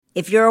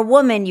If you're a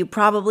woman, you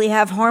probably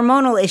have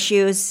hormonal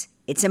issues.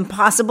 It's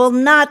impossible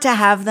not to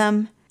have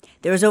them.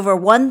 There's over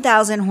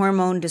 1,000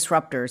 hormone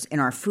disruptors in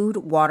our food,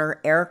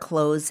 water, air,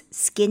 clothes,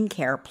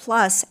 skincare,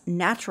 plus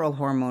natural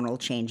hormonal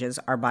changes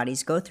our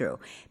bodies go through.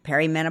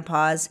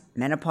 Perimenopause,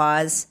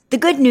 menopause. The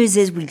good news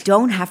is we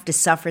don't have to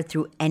suffer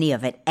through any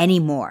of it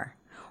anymore.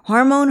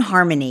 Hormone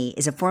Harmony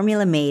is a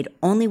formula made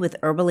only with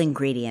herbal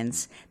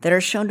ingredients that are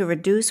shown to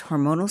reduce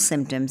hormonal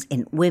symptoms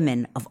in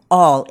women of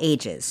all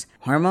ages.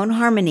 Hormone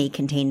Harmony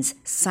contains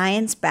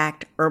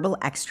science-backed herbal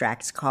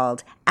extracts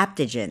called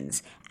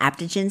aptogens.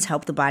 Aptogens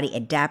help the body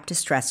adapt to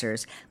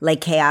stressors like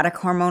chaotic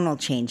hormonal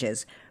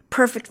changes,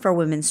 perfect for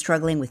women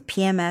struggling with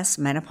PMS,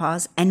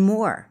 menopause, and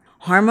more.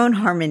 Hormone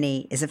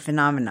Harmony is a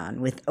phenomenon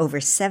with over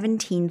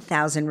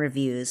 17,000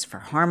 reviews for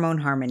Hormone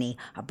Harmony.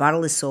 A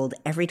bottle is sold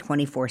every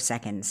 24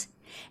 seconds.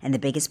 And the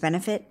biggest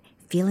benefit?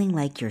 Feeling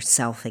like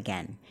yourself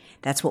again.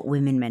 That's what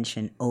women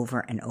mention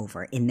over and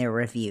over in their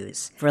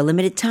reviews. For a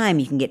limited time,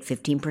 you can get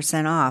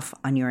 15% off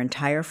on your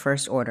entire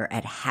first order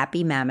at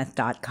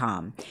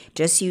happymammoth.com.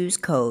 Just use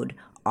code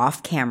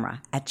OFFCAMERA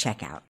at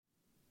checkout.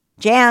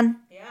 Jan.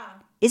 Yeah.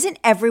 Isn't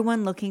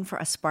everyone looking for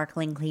a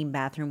sparkling clean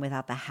bathroom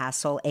without the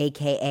hassle,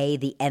 aka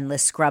the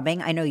endless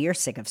scrubbing? I know you're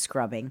sick of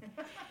scrubbing.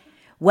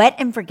 Wet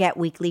and Forget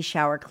Weekly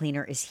Shower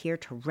Cleaner is here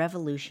to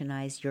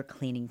revolutionize your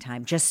cleaning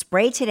time. Just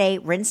spray today,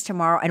 rinse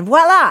tomorrow, and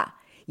voila!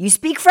 You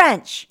speak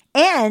French.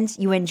 And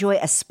you enjoy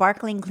a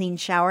sparkling clean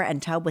shower and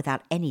tub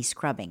without any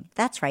scrubbing.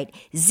 That's right,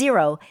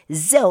 zero,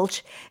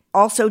 zilch,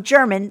 also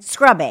German,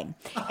 scrubbing.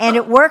 And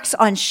it works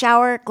on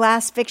shower,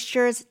 glass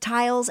fixtures,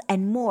 tiles,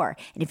 and more.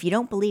 And if you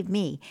don't believe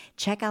me,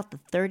 check out the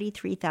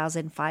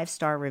 33,000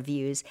 five-star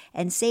reviews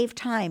and save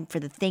time for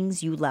the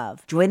things you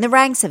love. Join the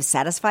ranks of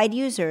satisfied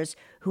users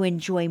who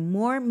enjoy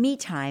more me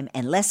time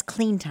and less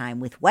clean time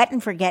with Wet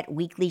and Forget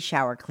Weekly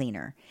Shower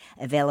Cleaner.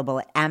 Available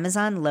at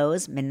Amazon,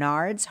 Lowe's,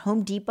 Menards,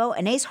 Home Depot,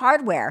 and Ace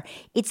Hardware.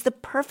 It's the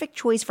perfect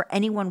choice for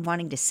anyone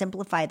wanting to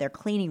simplify their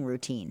cleaning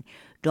routine.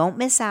 Don't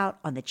miss out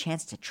on the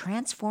chance to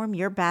transform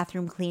your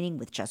bathroom cleaning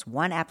with just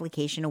one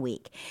application a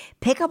week.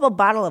 Pick up a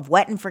bottle of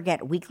Wet and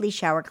Forget Weekly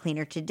Shower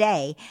Cleaner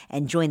today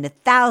and join the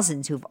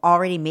thousands who've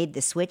already made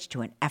the switch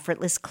to an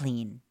effortless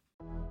clean.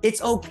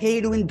 It's okay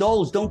to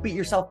indulge. Don't beat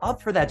yourself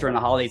up for that during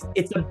the holidays.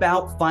 It's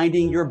about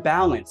finding your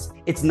balance.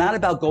 It's not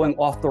about going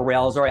off the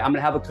rails. All right, I'm going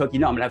to have a cookie.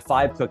 No, I'm going to have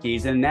 5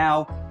 cookies. And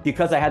now,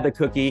 because I had the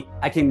cookie,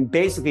 I can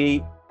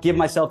basically give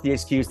myself the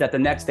excuse that the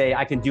next day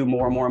I can do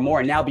more and more and more.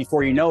 And now,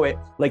 before you know it,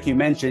 like you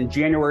mentioned,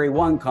 January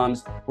 1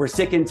 comes. We're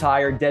sick and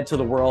tired, dead to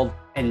the world.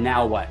 And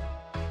now what?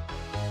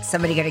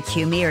 Somebody going to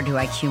cue me or do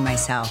I cue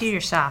myself? Cue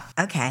yourself.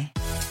 Okay.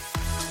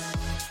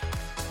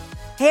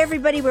 Hey,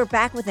 everybody, we're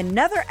back with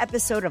another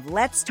episode of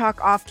Let's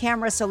Talk Off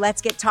Camera, so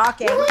let's get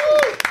talking.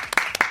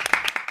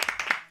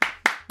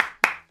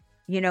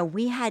 You know,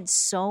 we had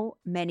so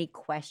many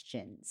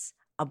questions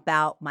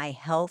about my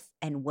health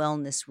and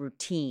wellness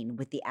routine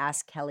with the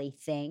Ask Kelly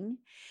thing.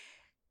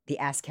 The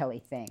Ask Kelly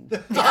thing.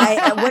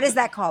 What is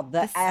that called?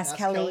 The Ask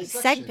Kelly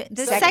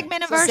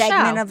segment of our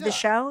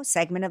show.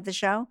 Segment of the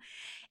show.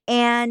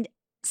 And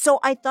so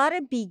I thought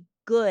it'd be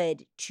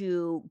good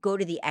to go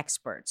to the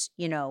experts,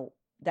 you know.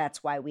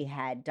 That's why we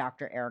had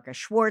Dr. Erica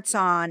Schwartz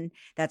on.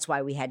 That's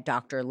why we had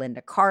Dr.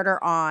 Linda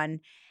Carter on.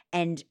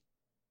 And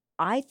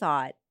I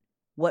thought,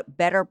 what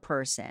better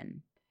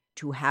person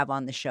to have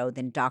on the show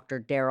than Dr.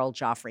 Daryl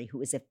Gioffre,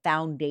 who is a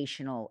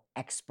foundational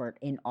expert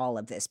in all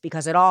of this,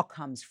 because it all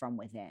comes from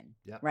within,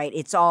 right?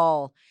 It's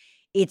all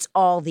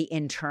the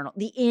internal.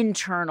 The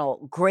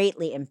internal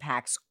greatly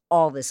impacts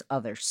all this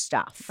other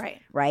stuff,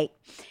 right?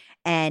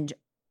 And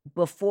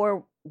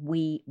before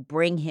we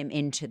bring him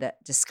into the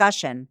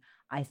discussion,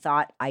 I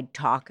thought I'd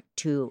talk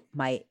to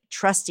my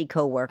trusty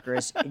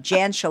coworkers,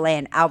 Jan Chalet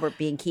and Albert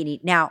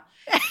Bianchini. Now,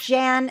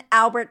 Jan,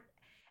 Albert,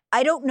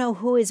 I don't know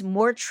who is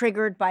more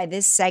triggered by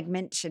this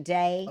segment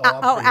today.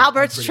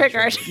 Albert's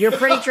triggered. You're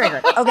pretty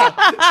triggered. Okay.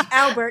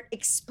 Albert,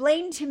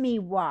 explain to me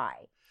why.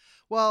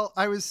 Well,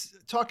 I was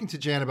talking to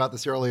Jan about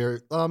this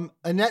earlier.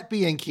 Annette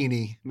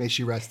Bianchini, may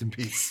she rest in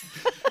peace,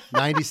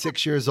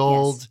 96 years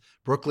old, yes.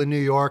 Brooklyn, New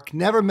York,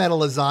 never met a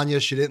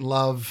lasagna she didn't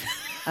love.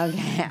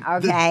 Okay.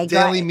 The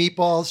daily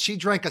meatballs. She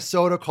drank a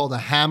soda called a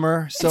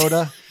Hammer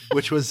soda,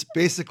 which was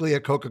basically a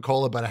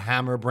Coca-Cola, but a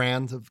Hammer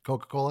brand of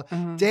Coca-Cola,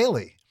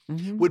 daily.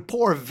 Mm-hmm. Would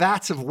pour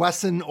vats of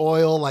Wesson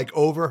oil like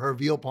over her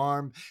veal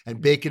parm and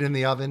bake it in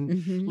the oven.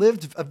 Mm-hmm.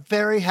 Lived a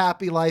very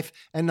happy life.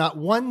 And not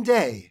one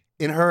day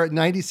in her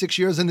 96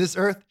 years on this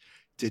earth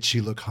did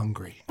she look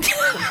hungry.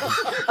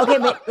 Okay,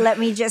 but let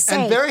me just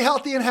say. And very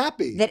healthy and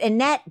happy. That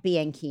Annette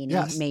Bianchini,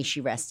 yes. may she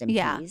rest in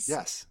peace,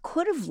 yes.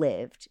 could have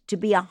lived to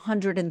be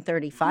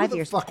 135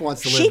 years. Who the fuck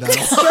wants to live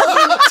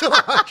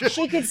that?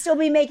 She could still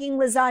be making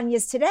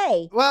lasagnas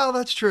today. Well,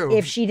 that's true.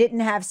 If she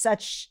didn't have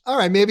such. All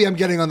right, maybe I'm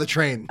getting on the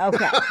train.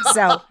 Okay,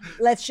 so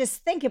let's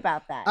just think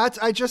about that.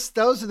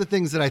 Those are the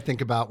things that I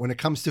think about when it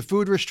comes to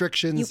food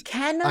restrictions. You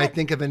cannot. I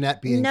think of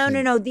Annette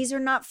Bianchini. No. These are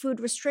not food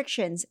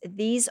restrictions.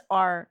 This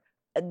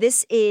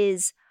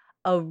is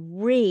a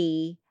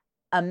reimagining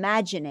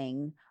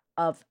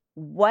of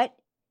what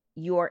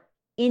your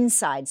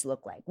insides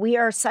look like. We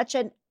are such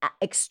an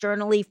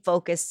externally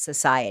focused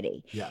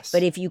society. Yes.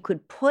 But if you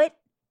could put,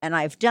 and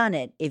I've done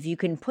it, if you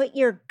can put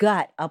your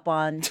gut up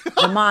on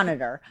the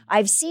monitor,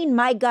 I've seen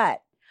my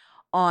gut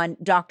on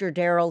Dr.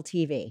 Daryl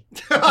TV.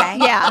 Okay?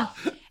 Yeah.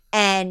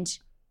 And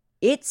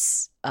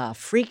it's a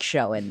freak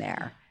show in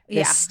there. The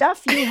Yeah.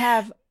 stuff you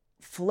have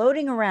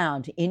floating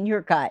around in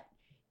your gut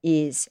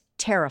is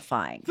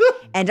terrifying.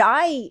 And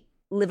I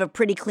live a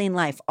pretty clean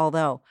life,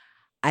 although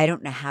I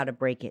don't know how to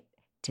break it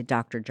to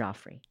Dr.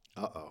 Gioffre.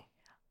 Uh-oh.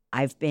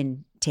 I've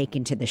been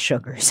taken to the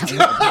sugars.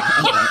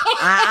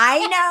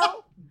 I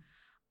know.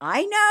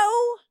 I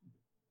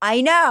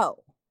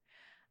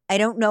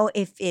don't know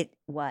if it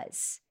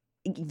was.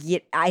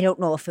 I don't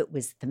know if it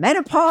was the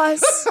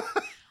menopause.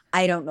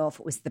 I don't know if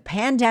it was the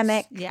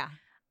pandemic. Yeah.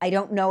 I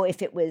don't know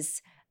if it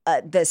was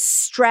the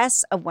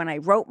stress of when I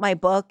wrote my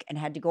book and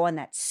had to go on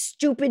that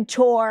stupid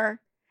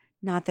tour.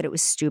 Not that it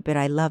was stupid.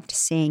 I loved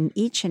seeing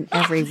each and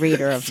every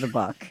reader of the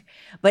book.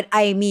 But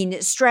I mean,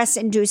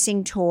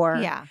 stress-inducing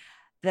tour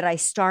that I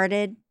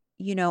started.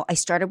 I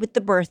started with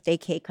the birthday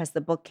cake because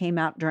the book came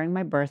out during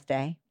my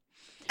birthday.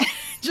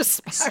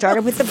 Just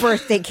Started with the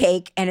birthday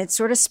cake, and it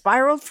sort of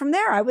spiraled from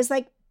there. I was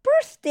like,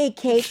 birthday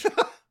cake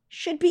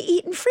should be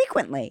eaten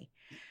frequently.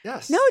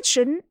 Yes. No, it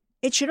shouldn't.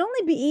 It should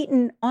only be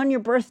eaten on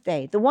your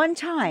birthday, the one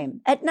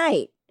time at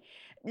night,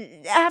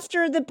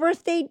 after the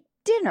birthday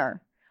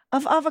dinner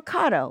of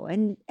avocado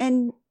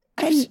and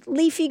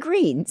leafy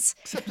greens.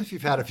 Except if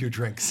you've had a few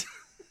drinks.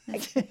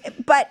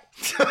 But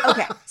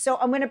okay, so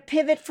I'm going to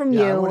pivot from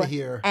Yeah, I you wanna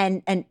hear.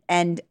 and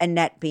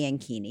Annette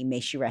Bianchini. May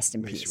she rest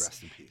in May peace. she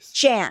rest in peace.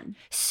 Jan,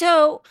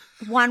 So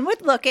one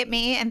would look at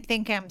me and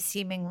think I'm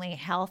seemingly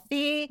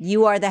healthy.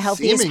 you are the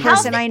healthiest Seemingly.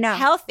 person I know.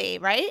 Healthy,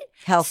 right?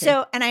 Healthy.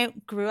 So, and I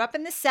grew up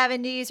in the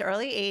 70s,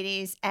 early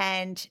 80s,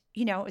 and,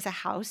 it was a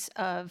house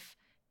of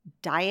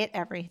diet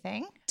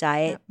everything.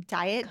 Diet.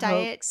 Diet,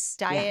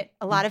 Yeah.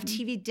 a lot of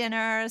TV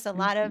dinners, a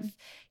lot of,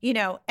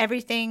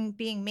 everything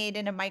being made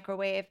in a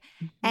microwave.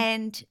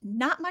 And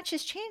not much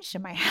has changed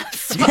in my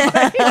house.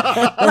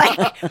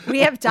 Like, we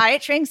have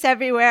diet drinks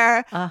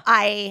everywhere.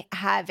 I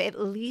have at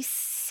least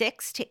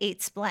 6 to 8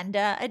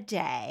 Splenda a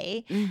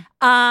day.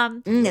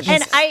 And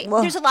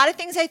there's a lot of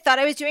things I thought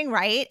I was doing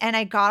right. And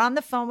I got on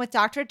the phone with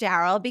Dr.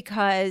 Daryl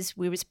because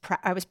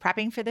I was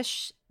prepping for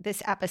this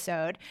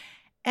episode.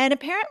 And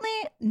apparently,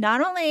 not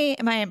only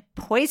am I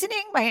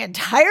poisoning my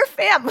entire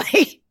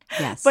family,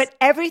 Yes. but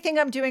everything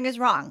I'm doing is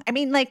wrong. I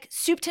mean, like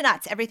soup to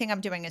nuts, everything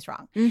I'm doing is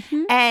wrong.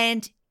 Mhm.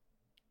 And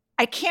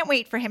I can't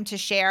wait for him to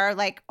share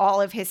like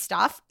all of his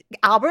stuff.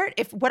 Albert,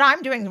 if what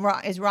I'm doing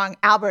is wrong,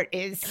 Albert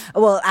is.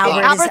 Well,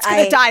 Albert's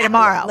going to die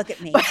tomorrow. Look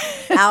at me.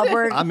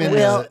 Albert I'm in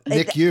will. the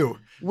NICU.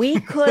 We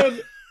could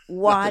Not the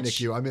watch.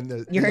 NICU. I'm in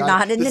the. You're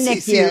not in the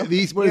CC,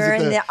 NICU. what is You're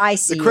it, in the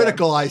ICU. The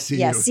critical ICU.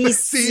 Yeah,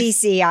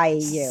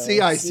 CCIU.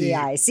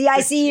 CICU.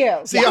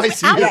 CICU.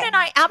 CICU.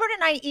 Albert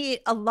and I eat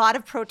a lot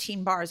of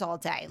protein bars all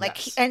day,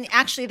 Yes. and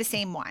actually the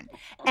same one.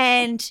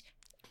 And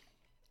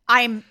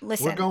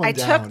We're going I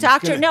down. took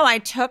Dr. It's gonna- I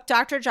took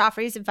Dr.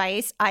 Joffre's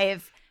advice. I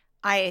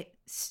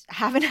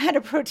haven't had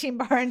a protein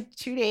bar in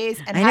 2 days,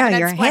 and I know, haven't had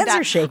your hands Splenda.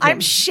 are shaking. I'm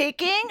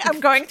shaking. I'm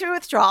going through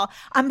withdrawal.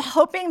 I'm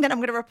hoping that I'm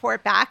going to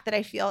report back that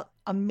I feel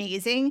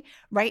amazing.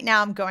 Right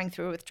now, I'm going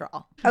through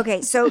withdrawal.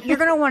 Okay, so you're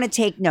going to want to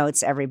take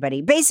notes,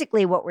 everybody.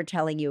 Basically, what we're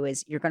telling you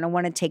is you're going to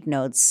want to take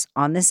notes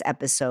on this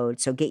episode.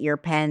 So get your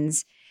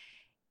pens,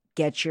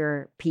 get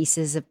your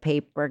pieces of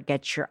paper,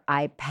 get your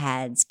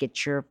iPads,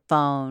 get your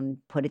phone,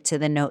 put it to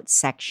the notes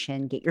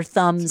section, get your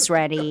thumbs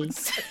ready.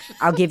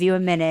 I'll give you a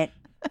minute.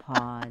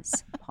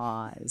 Pause.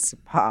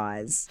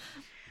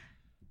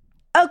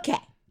 Okay.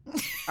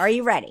 Are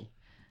you ready?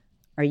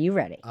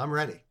 I'm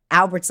ready.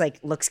 Albert's like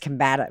looks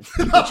combative,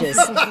 which is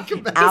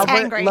Albert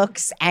angry.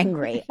 looks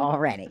angry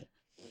already.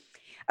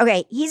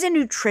 Okay, he's a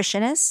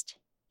nutritionist.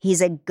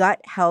 He's a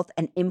gut health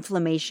and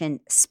inflammation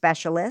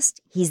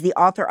specialist. He's the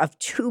author of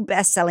 2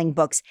 best-selling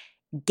books,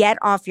 Get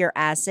Off Your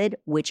Acid,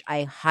 which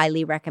I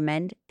highly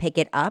recommend. Pick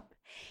it up.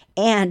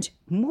 And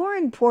more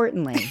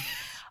importantly,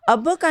 a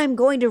book I'm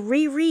going to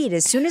reread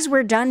as soon as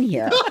we're done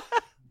here,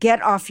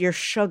 Get Off Your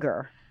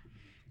Sugar,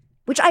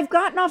 which I've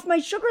gotten off my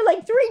sugar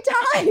like 3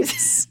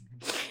 times.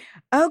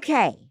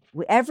 Okay,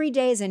 every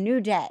day is a new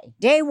day.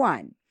 Day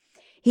 1.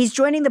 He's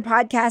joining the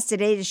podcast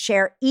today to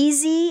share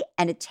easy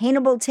and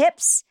attainable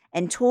tips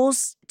and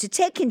tools to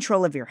take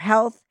control of your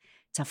health,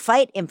 to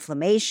fight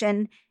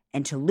inflammation,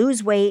 and to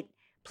lose weight.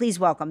 Please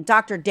welcome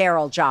Dr.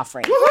 Daryl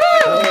Gioffre.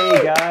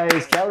 Hey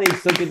guys, Kelly,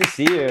 it's so good to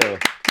see you.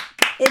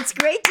 It's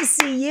great to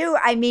see you.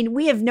 I mean,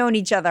 we have known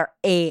each other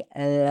a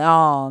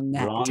long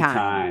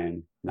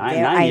Time. There,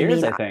 Nine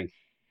years, mean, I think.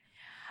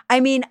 I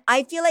mean,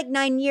 I feel like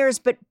 9 years,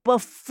 but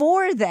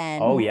before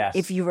then, Oh, yes.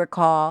 if you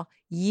recall,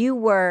 you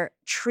were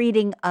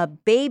treating a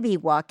baby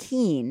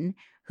Joaquin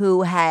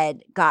who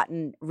had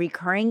gotten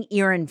recurring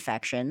ear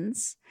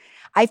infections.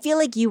 I feel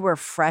like you were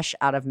fresh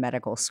out of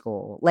medical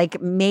school,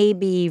 like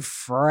maybe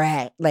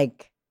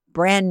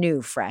brand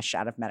new, fresh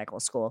out of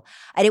medical school.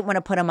 I didn't want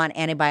to put him on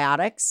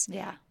antibiotics.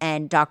 Yeah.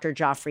 And Dr.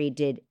 Gioffre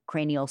did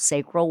cranial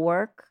sacral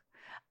work.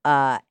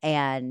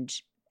 and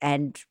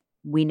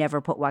we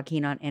never put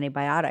Joaquin on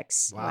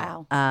antibiotics.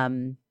 Wow.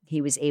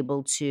 He was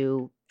able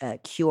to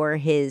cure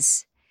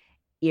his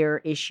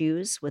ear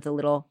issues with a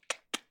little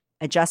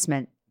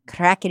adjustment.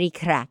 Crackety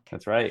crack.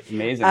 That's right.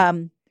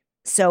 Amazing.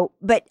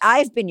 But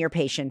I've been your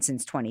patient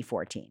since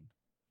 2014.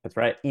 That's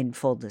right. In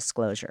full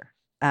disclosure.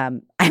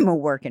 I'm a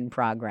work in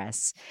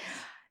progress.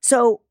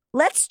 So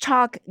let's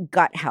talk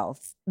gut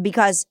health,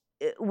 because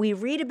we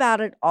read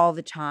about it all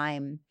the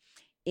time.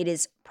 It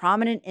is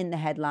prominent in the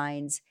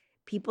headlines.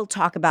 People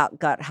talk about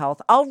gut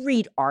health. I'll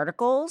read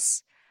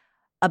articles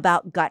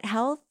about gut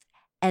health,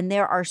 and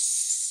there are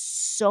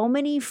so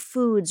many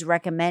foods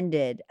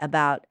recommended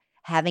about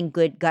having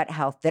good gut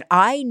health that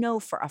I know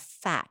for a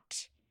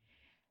fact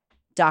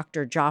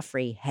Dr.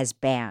 Gioffre has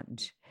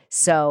banned.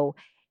 So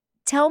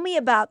tell me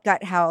about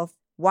gut health.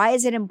 Why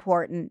is it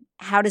important?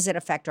 How does it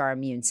affect our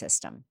immune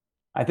system?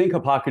 I think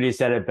Hippocrates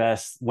said it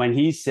best when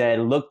he said,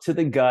 look to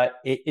the gut,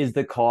 it is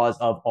the cause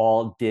of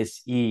all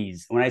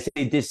dis-ease. When I say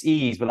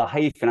dis-ease with a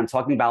hyphen, I'm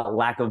talking about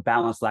lack of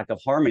balance, lack of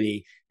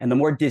harmony. And the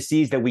more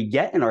dis-ease that we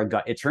get in our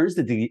gut, it turns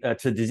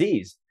to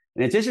disease.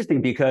 And it's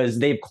interesting because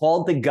they've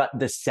called the gut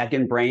the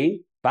second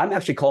brain, but I'm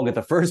actually calling it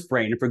the first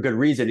brain, and for good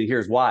reason. And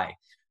here's why.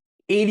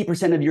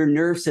 80% of your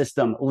nerve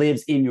system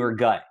lives in your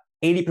gut.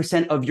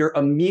 80% of your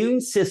immune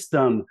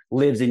system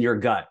lives in your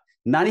gut.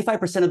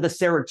 95% of the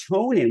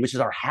serotonin, which is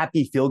our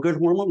happy feel-good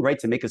hormone, right,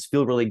 to make us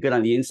feel really good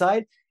on the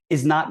inside,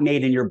 is not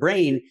made in your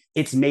brain.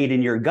 It's made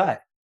in your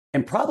gut.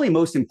 And probably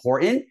most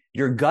important,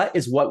 your gut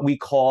is what we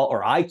call,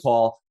 or I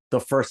call, the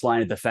first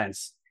line of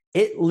defense.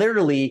 It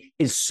literally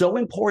is so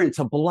important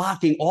to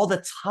blocking all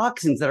the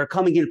toxins that are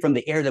coming in from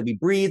the air that we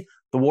breathe,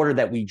 the water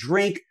that we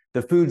drink,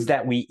 the foods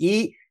that we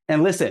eat.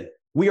 And listen,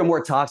 we are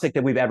more toxic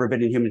than we've ever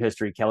been in human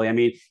history, Kelly. I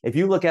mean, if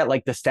you look at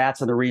like the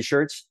stats of the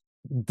research,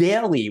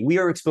 daily, we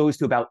are exposed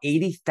to about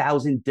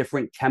 80,000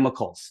 different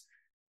chemicals.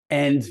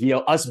 And,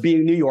 us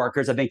being New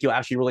Yorkers, I think you'll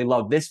actually really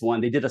love this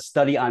one. They did a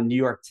study on New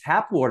York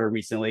tap water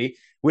recently,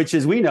 which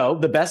is, we know,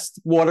 the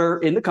best water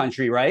in the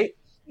country, right?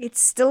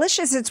 It's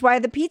delicious. It's why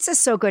the pizza's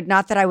so good.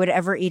 Not that I would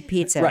ever eat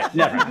pizza. Right.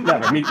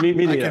 Never. Me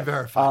neither. I can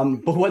verify.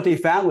 But what they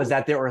found was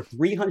that there are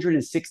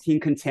 316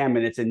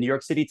 contaminants in New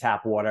York City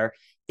tap water,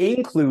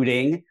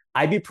 including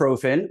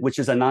ibuprofen, which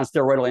is a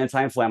non-steroidal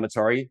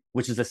anti-inflammatory,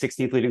 which is the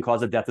 16th leading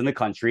cause of death in the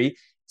country,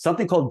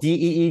 something called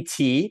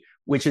DEET,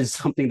 which is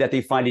something that they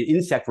find an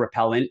insect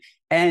repellent,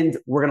 and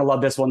we're going to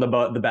love this one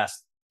the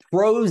best,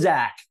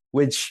 Prozac,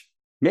 which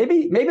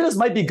maybe this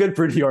might be good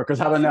for New Yorkers.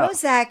 I don't know.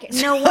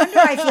 Prozac, no wonder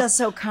I feel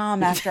so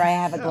calm after I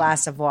have a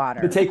glass of water.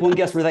 But take one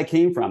guess where that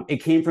came from.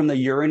 It came from the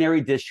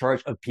urinary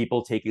discharge of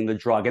people taking the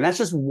drug. And that's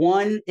just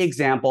one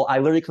example. I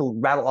literally could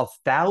rattle off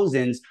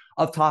thousands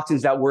of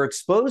toxins that we're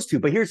exposed to.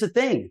 But here's the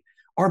thing.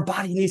 Our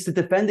body needs to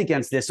defend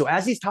against this. So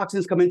as these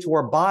toxins come into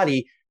our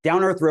body,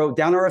 down our throat,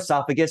 down our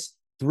esophagus,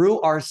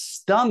 through our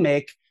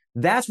stomach,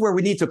 that's where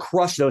we need to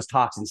crush those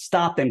toxins,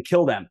 stop them,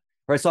 kill them.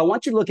 Right. So I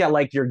want you to look at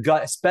like your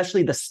gut,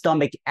 especially the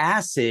stomach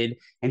acid.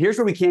 And here's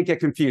where we can't get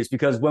confused,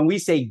 because when we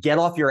say get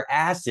off your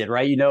acid,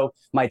 right?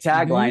 My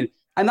tagline,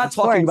 I'm not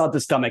talking about the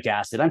stomach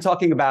acid. I'm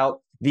talking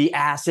about the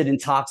acid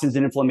and toxins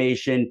and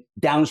inflammation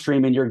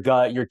downstream in your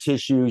gut, your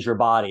tissues, your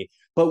body.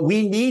 But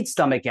we need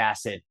stomach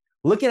acid.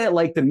 Look at it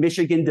like the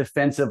Michigan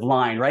defensive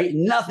line, right?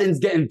 Nothing's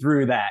getting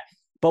through that.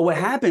 But what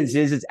happens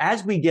is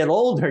as we get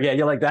older, yeah,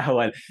 you like that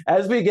one.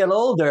 As we get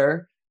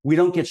older, we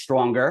don't get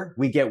stronger,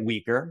 we get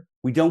weaker.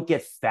 We don't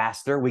get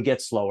faster, we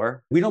get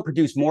slower. We don't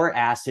produce more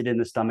acid in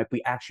the stomach,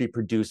 we actually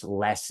produce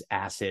less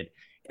acid.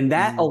 And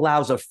that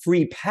allows a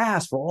free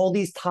pass for all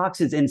these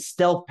toxins and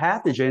stealth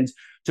pathogens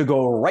to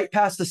go right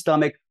past the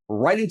stomach,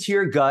 right into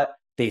your gut.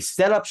 They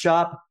set up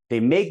shop, they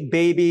make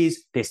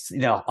babies,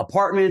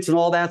 apartments and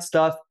all that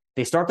stuff.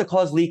 They start to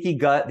cause leaky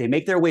gut. They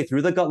make their way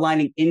through the gut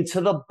lining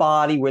into the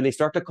body, where they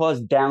start to cause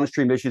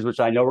downstream issues, which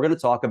I know we're going to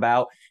talk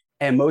about.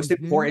 And most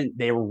important,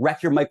 they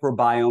wreck your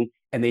microbiome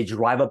and they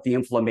drive up the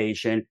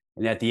inflammation.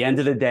 And at the end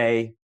of the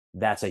day,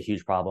 that's a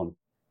huge problem.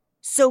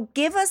 So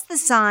give us the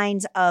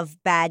signs of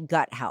bad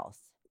gut health.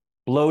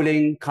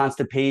 Bloating,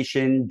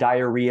 constipation,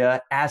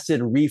 diarrhea,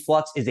 acid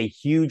reflux is a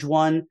huge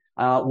one.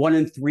 1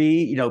 in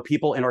 3,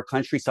 people in our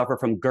country suffer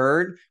from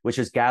GERD, which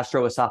is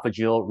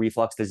gastroesophageal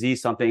reflux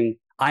disease, something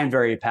I'm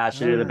very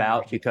passionate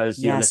about because,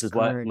 this is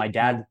what my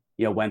dad,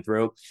 went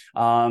through.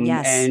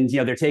 And,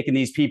 they're taking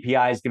these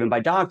PPIs given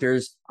by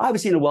doctors,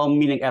 obviously in a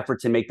well-meaning effort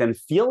to make them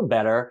feel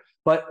better.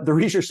 But the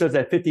research shows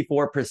that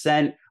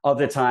 54% of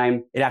the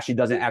time, it actually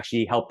doesn't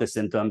actually help the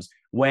symptoms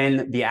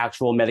when the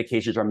actual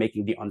medications are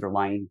making the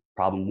underlying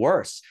problem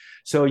worse.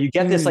 So you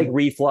get this like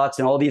reflux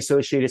and all the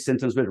associated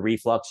symptoms with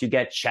reflux. You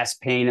get chest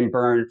pain and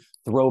burn,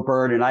 throat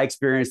burn. And I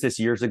experienced this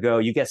years ago.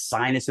 You get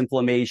sinus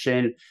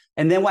inflammation.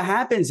 And then what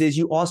happens is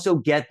you also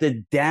get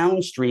the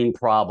downstream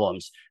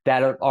problems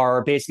that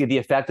are basically the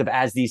effect of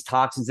as these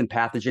toxins and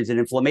pathogens and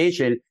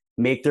inflammation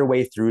make their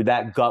way through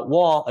that gut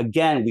wall.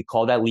 Again, we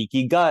call that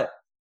leaky gut.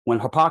 When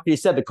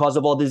Hippocrates said the cause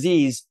of all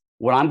disease,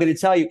 what I'm going to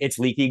tell you, it's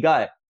leaky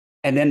gut.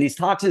 And then these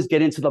toxins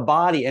get into the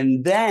body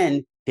and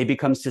then they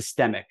become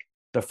systemic.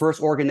 The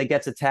first organ that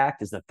gets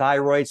attacked is the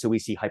thyroid. So we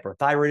see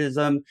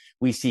hyperthyroidism,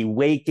 we see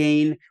weight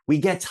gain, we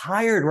get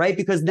tired, right?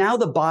 Because now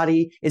the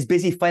body is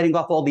busy fighting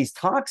off all these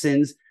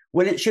toxins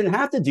when it shouldn't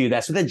have to do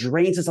that. So that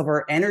drains us of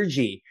our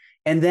energy.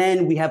 And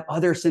then we have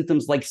other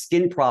symptoms like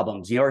skin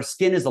problems. Our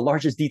skin is the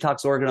largest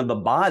detox organ of the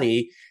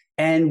body.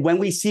 And when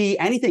we see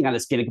anything on the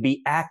skin, it could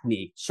be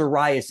acne,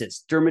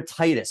 psoriasis,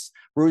 dermatitis,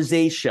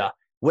 rosacea,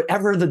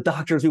 whatever the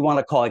doctors we want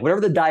to call it,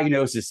 whatever the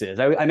diagnosis is.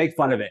 I make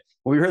fun of it.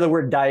 When we hear the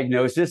word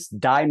diagnosis,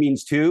 di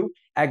means two,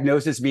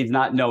 agnosis means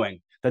not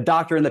knowing. The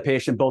doctor and the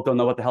patient both don't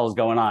know what the hell is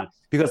going on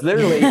because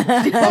literally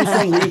it comes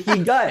from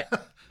leaky gut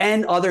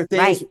and other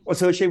things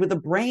associated with the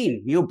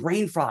brain,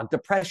 brain fog,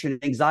 depression,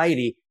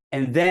 anxiety.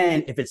 And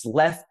then if it's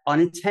left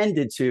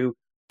unattended to,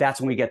 that's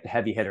when we get the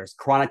heavy hitters,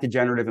 chronic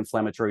degenerative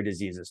inflammatory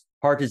diseases,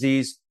 heart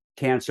disease,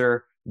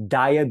 cancer,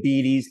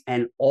 diabetes,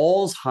 and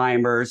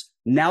Alzheimer's.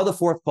 Now the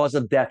fourth cause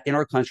of death in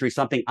our country,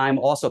 something I'm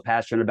also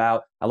passionate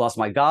about. I lost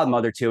my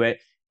godmother to it.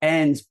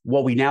 And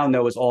what we now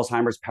know is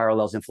Alzheimer's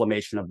parallels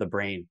inflammation of the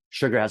brain.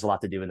 Sugar has a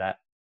lot to do with that.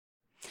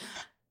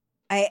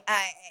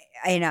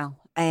 I know.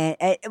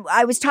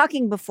 I was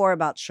talking before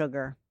about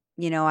sugar.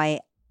 I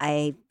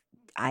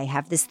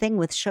have this thing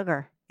with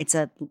sugar. It's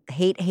a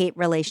hate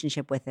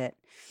relationship with it.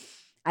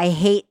 I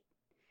hate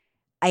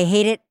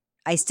it.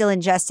 I still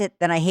ingest it.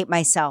 Then I hate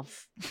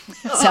myself.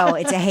 So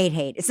it's a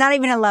hate. It's not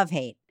even a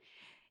love-hate.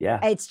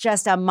 Yeah. It's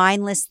just a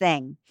mindless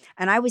thing.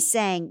 And I was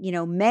saying,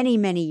 many,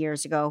 many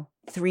years ago,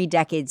 3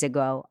 decades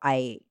ago,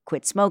 I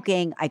quit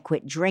smoking. I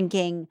quit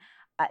drinking.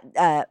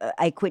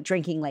 I quit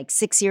drinking like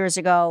 6 years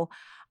ago.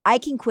 I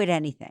can quit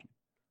anything.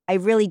 I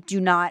really do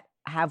not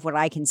have what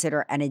I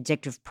consider an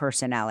addictive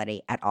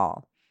personality at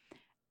all.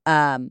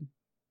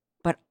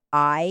 But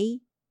I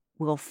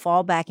will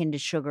fall back into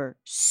sugar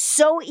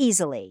so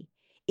easily.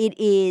 It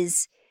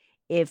is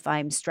if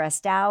I'm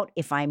stressed out,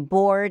 if I'm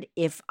bored,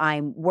 if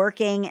I'm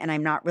working and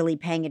I'm not really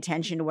paying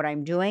attention to what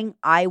I'm doing,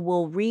 I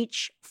will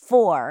reach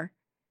for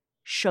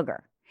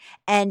sugar.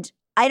 And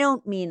I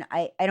don't mean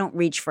I don't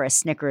reach for a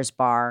Snickers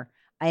bar.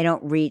 I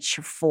don't reach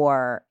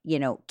for,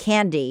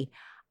 candy.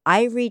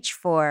 I reach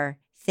for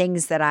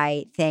things that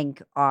I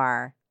think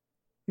are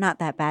not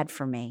that bad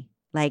for me,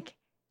 like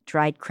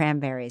dried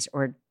cranberries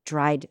or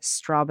dried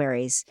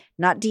strawberries,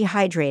 not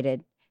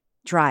dehydrated,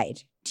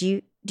 dried.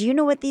 Do you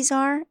know what these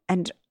are?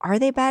 And are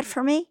they bad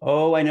for me?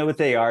 Oh, I know what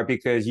they are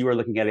because you are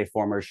looking at a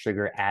former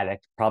sugar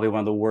addict, probably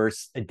one of the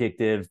worst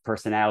addictive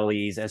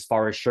personalities as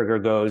far as sugar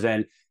goes.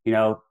 And,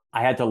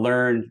 I had to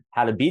learn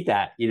how to beat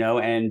that,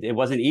 and it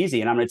wasn't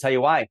easy. And I'm going to tell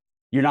you why.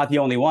 You're not the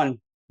only one.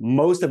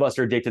 Most of us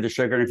are addicted to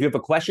sugar. And if you have a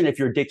question, if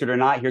you're addicted or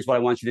not, here's what I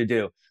want you to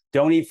do.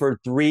 Don't eat for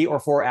 3 or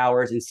 4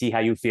 hours and see how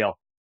you feel.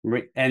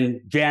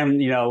 And Jan,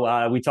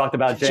 we talked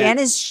about Jan. Jan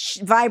is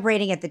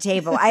vibrating at the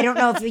table. I don't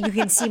know if you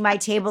can see my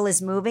table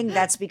is moving.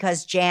 That's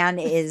because Jan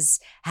is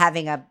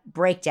having a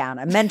breakdown,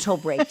 a mental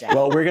breakdown.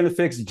 Well, we're going to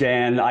fix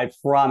Jan. I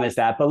promise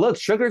that. But look,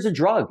 sugar is a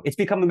drug. It's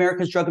become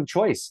America's drug of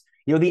choice.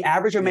 The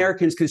average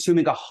American is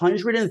consuming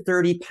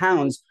 130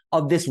 pounds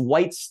of this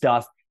white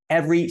stuff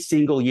every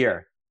single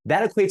year.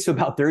 That equates to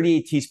about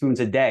 38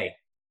 teaspoons a day.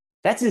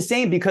 That's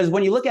insane because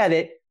when you look at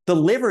it, the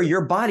liver,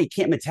 your body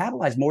can't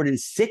metabolize more than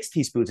 6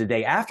 teaspoons a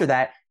day. After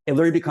that, it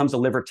literally becomes a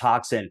liver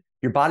toxin.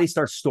 Your body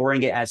starts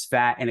storing it as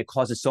fat and it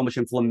causes so much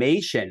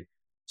inflammation.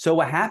 So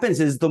what happens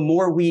is the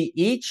more we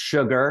eat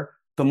sugar,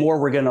 the more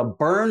we're going to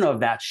burn of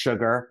that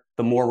sugar,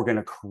 the more we're going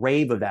to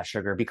crave of that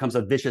sugar. It becomes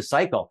a vicious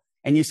cycle.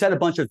 And you said a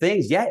bunch of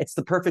things. Yeah, it's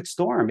the perfect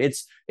storm.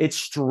 It's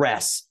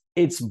stress.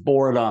 It's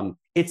boredom.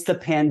 It's the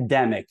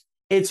pandemic.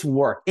 It's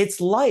work.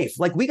 It's life.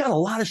 Like we got a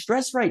lot of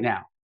stress right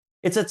now.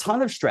 It's a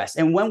ton of stress.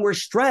 And when we're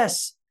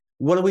stressed,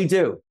 what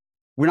do?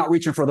 We're not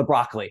reaching for the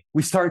broccoli.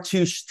 We start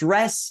to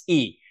stress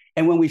eat.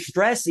 And when we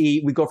stress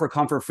eat, we go for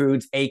comfort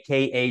foods,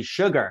 AKA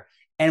sugar.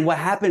 And what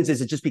happens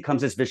is it just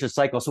becomes this vicious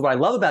cycle. So what I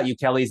love about you,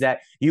 Kelly, is that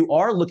you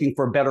are looking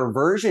for better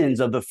versions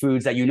of the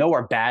foods that you know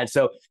are bad.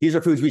 So these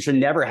are foods we should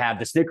never have,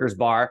 the Snickers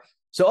bar.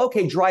 So,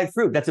 okay, dried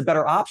fruit, that's a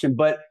better option.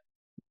 But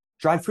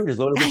dried fruit is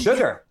loaded with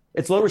sugar.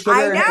 It's loaded with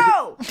sugar. I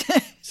know.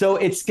 So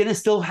it's going to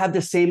still have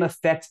the same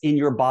effect in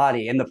your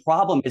body. And the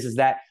problem is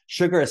that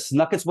sugar has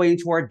snuck its way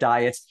into our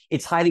diets.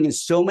 It's hiding in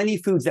so many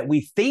foods that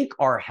we think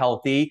are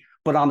healthy,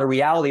 but on the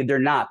reality, they're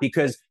not.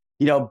 Because,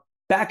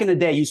 back in the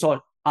day, you saw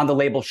on the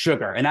label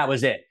sugar, and that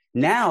was it.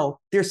 Now,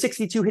 there's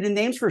 62 hidden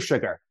names for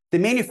sugar. The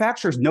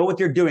manufacturers know what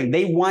they're doing.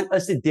 They want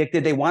us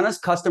addicted. They want us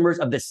customers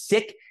of the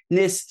sick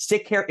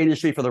care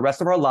industry for the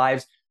rest of our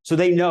lives. So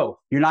they know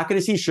you're not going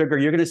to see sugar.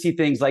 You're going to see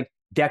things like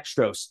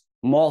dextrose,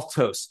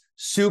 maltose,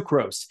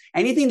 sucrose,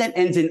 anything that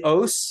ends in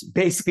ose,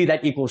 basically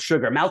that equals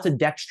sugar,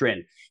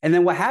 maltodextrin. And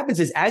then what happens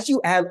is as you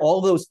add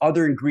all those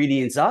other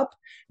ingredients up,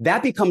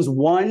 that becomes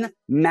one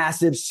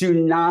massive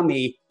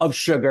tsunami of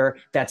sugar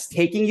that's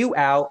taking you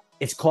out.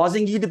 It's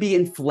causing you to be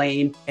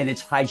inflamed and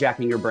it's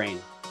hijacking your brain.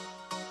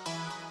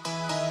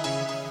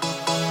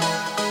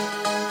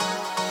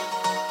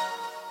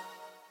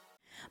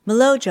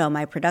 Melojo,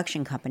 my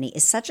production company,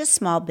 is such a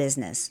small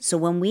business, so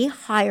when we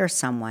hire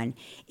someone,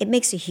 it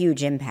makes a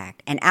huge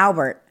impact. And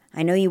Albert,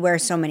 I know you wear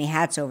so many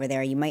hats over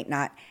there, you might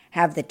not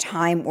have the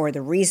time or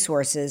the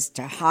resources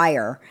to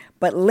hire,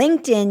 but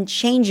LinkedIn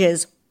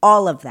changes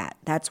all of that.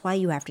 That's why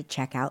you have to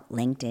check out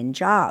LinkedIn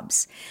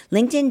Jobs.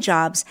 LinkedIn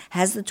Jobs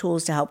has the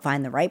tools to help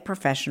find the right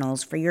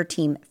professionals for your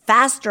team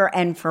faster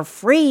and for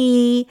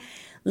free.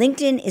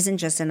 LinkedIn isn't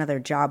just another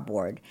job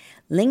board.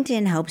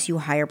 LinkedIn helps you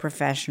hire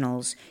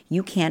professionals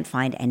you can't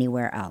find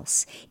anywhere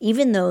else,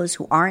 even those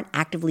who aren't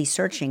actively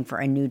searching for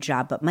a new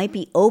job but might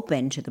be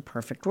open to the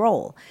perfect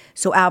role.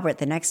 So Albert,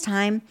 the next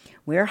time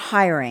we're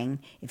hiring,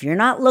 if you're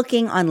not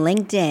looking on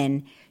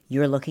LinkedIn,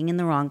 you're looking in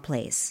the wrong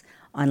place.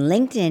 On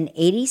LinkedIn,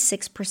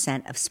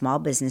 86% of small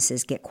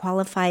businesses get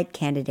qualified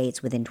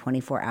candidates within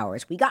 24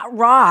 hours. We got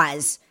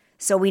raws,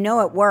 so we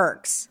know it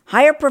works.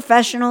 Hire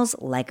professionals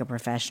like a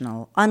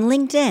professional on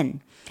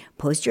LinkedIn.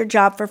 Post your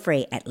job for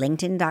free at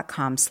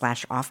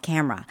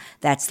linkedin.com/offcamera.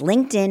 That's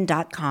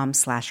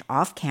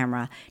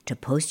linkedin.com/offcamera to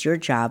post your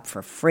job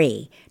for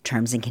free.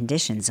 Terms and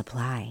conditions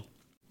apply.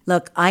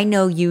 Look, I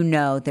know you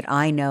know that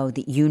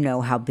you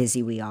know how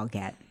busy we all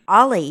get.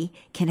 Ollie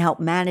can help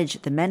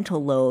manage the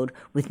mental load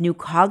with new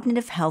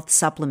cognitive health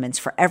supplements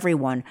for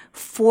everyone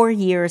 4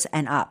 years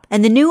and up.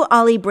 And the new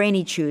Ollie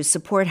Brainy Chews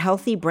support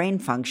healthy brain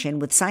function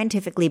with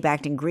scientifically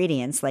backed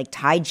ingredients like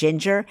Thai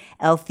ginger,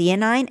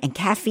 L-theanine, and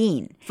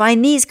caffeine.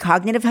 Find these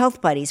cognitive health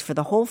buddies for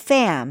the whole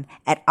fam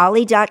at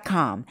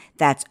ollie.com.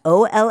 That's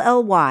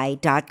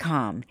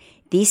OLLY.com.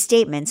 These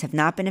statements have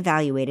not been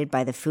evaluated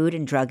by the Food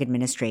and Drug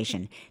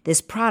Administration.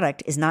 This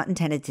product is not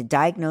intended to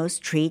diagnose,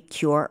 treat,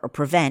 cure, or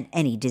prevent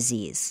any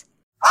disease.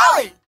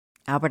 Ollie!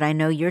 Albert, I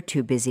know you're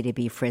too busy to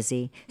be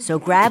frizzy, so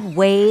grab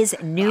Ouai's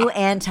new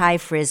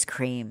anti-frizz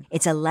cream.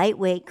 It's a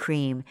lightweight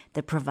cream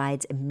that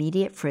provides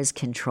immediate frizz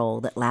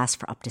control that lasts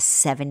for up to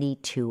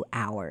 72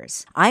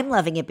 hours. I'm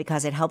loving it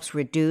because it helps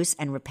reduce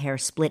and repair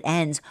split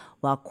ends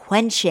while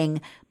quenching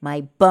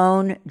my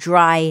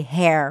bone-dry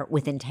hair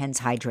with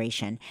intense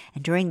hydration.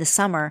 And during the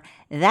summer,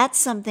 that's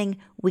something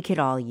we could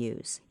all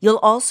use. You'll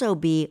also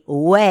be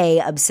way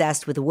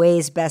obsessed with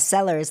Ouai's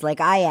bestsellers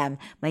like I am.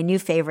 My new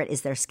favorite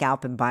is their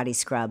scalp and body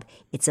scrub.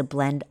 It's a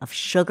blend of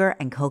sugar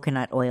and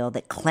coconut oil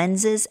that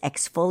cleanses,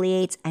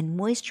 exfoliates, and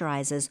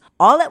moisturizes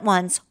all at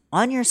once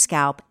on your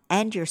scalp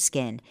and your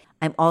skin.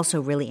 I'm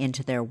also really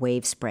into their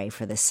wave spray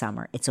for this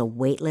summer. It's a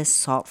weightless,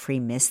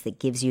 salt-free mist that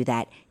gives you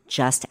that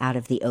just out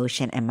of the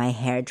ocean and my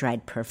hair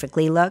dried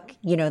perfectly look.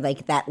 You know,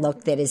 like that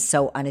look that is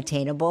so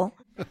unattainable.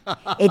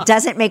 It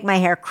doesn't make my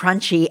hair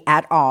crunchy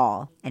at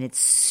all, and it's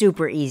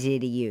super easy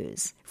to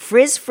use.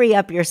 Frizz-free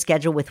up your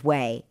schedule with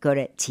Ouai. Go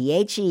to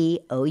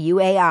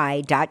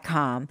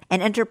THEOUAI.com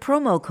and enter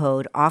promo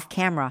code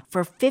OFFCAMERA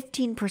for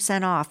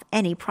 15% off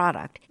any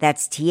product.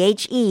 That's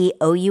THEOUAI.com,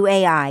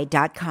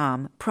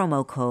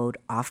 promo code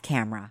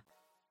OFFCAMERA.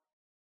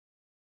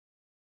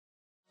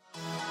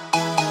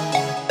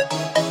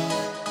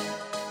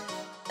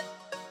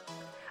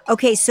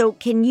 Okay, so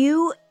can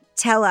you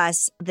tell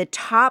us the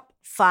top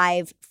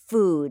 5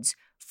 foods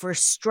for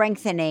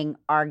strengthening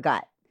our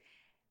gut?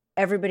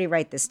 Everybody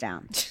write this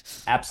down.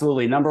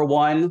 Absolutely. Number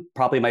 1,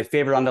 probably my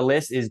favorite on the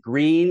list, is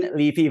green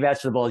leafy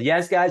vegetables.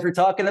 Yes, guys, we're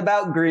talking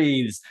about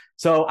greens.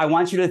 So I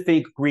want you to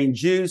think green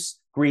juice,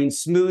 green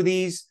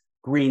smoothies,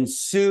 green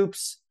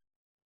soups,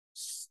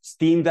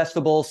 steamed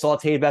vegetables,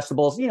 sauteed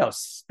vegetables,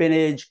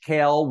 spinach,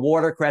 kale,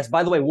 watercress.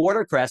 By the way,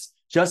 watercress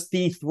just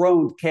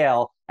dethroned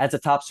kale as a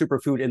top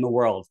superfood in the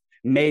world.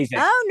 Amazing.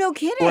 Oh, no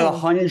kidding. For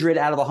 100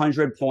 out of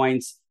 100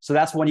 points. So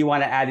that's one you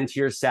want to add into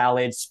your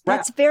salad.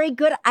 That's very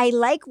good. I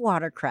like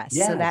watercress,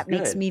 Yeah, so that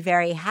makes me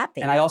very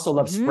happy. And I also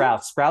love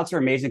sprouts. Sprouts are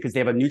amazing because they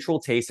have a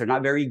neutral taste. They're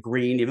not very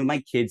green. Even my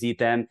kids eat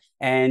them.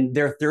 And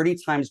they're 30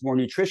 times more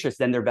nutritious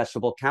than their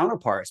vegetable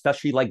counterpart,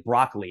 especially like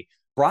broccoli.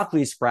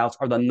 Broccoli sprouts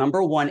are the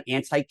number 1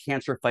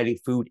 anti-cancer fighting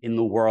food in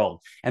the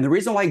world. And the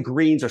reason why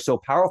greens are so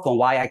powerful and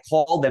why I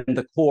call them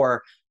the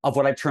core of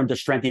what I've termed a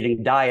strength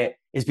eating diet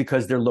is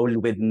because they're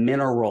loaded with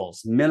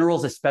minerals,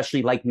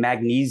 especially like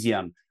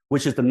magnesium,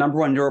 which is the number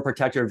 1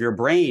 neuroprotector of your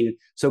brain.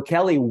 So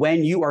Kelly,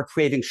 when you are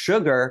craving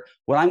sugar,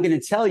 what I'm going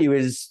to tell you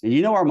is,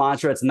 our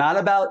mantra, it's not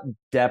about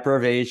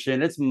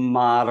deprivation, it's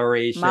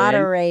moderation.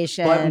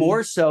 Moderation. But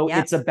more so,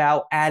 It's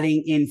about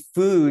adding in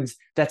foods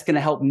that's going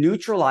to help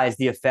neutralize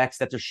the effects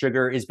that the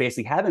sugar is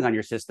basically having on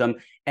your system.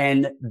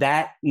 And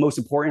that most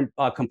important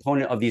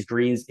component of these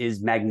greens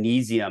is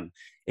magnesium.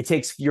 It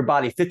takes your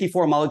body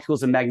 54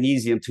 molecules of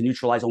magnesium to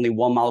neutralize only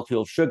 1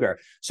 molecule of sugar.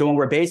 So when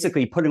we're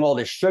basically putting all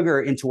this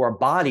sugar into our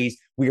bodies,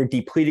 we are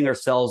depleting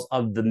ourselves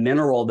of the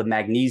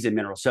magnesium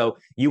mineral. So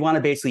you want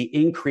to basically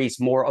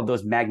increase more of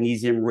those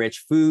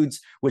magnesium-rich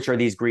foods, which are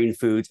these green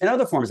foods, and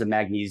other forms of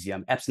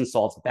magnesium, Epsom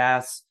salts,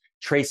 baths,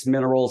 trace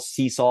minerals,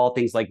 sea salt,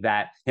 things like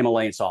that,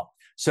 Himalayan salt.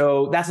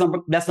 So that's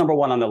number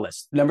 1 on the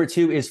list. Number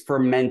 2 is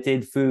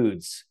fermented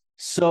foods.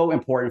 So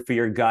important for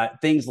your gut.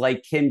 Things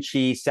like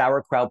kimchi,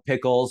 sauerkraut,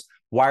 pickles.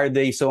 Why are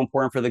they so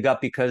important for the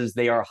gut? Because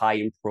they are high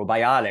in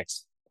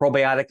probiotics.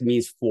 Probiotic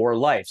means for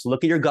life. So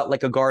look at your gut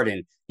like a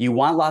garden. You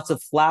want lots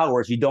of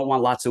flowers. You don't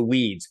want lots of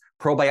weeds.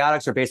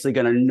 Probiotics are basically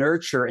going to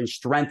nurture and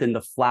strengthen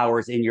the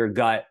flowers in your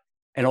gut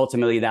And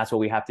ultimately, that's what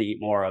we have to eat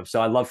more of.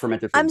 So I love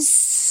fermented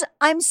foods.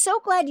 I'm so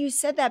glad you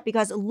said that,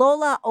 because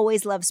Lola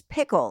always loves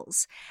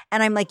pickles.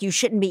 And I'm like, you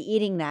shouldn't be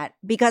eating that,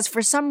 because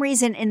for some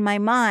reason in my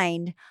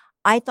mind,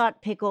 I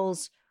thought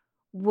pickles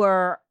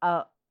were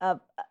a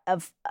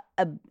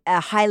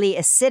highly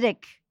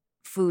acidic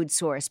food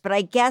source. But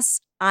I guess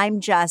I'm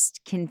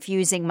just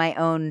confusing my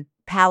own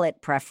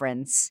palate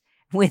preference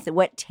with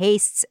what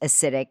tastes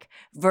acidic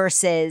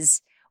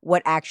versus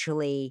what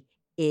actually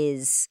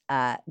is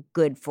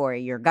good for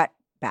your gut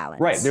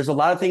balance. Right. There's a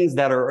lot of things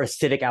that are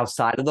acidic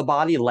outside of the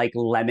body, like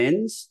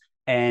lemons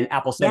and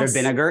apple cider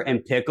vinegar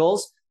and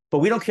pickles. But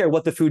we don't care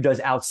what the food does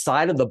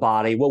outside of the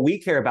body. What we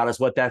care about is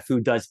what that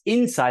food does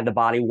inside the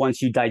body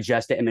once you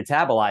digest it and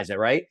metabolize it,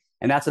 right?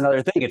 And that's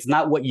another thing. It's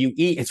not what you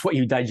eat, it's what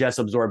you digest,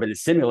 absorb, and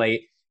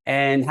assimilate.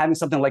 And having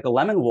something like a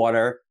lemon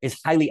water is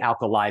highly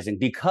alkalizing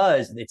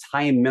because it's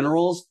high in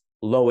minerals,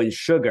 low in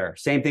sugar.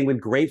 Same thing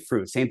with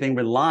grapefruit, same thing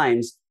with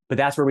limes. But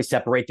that's where we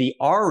separate the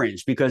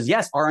orange, because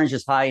yes, orange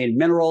is high in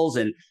minerals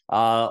and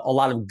a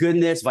lot of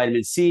goodness,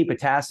 vitamin C,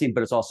 potassium,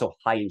 but it's also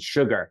high in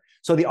sugar.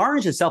 So the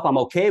orange itself I'm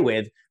okay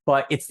with,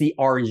 but it's the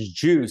orange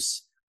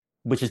juice,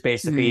 which is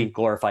basically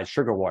glorified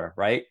sugar water,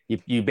 right?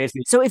 You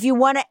basically. So if you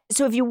want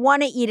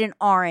to eat an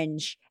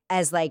orange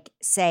as, like,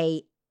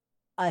 say,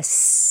 a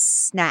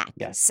snack,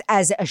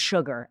 as a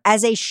sugar,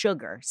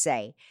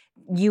 say,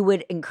 you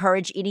would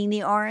encourage eating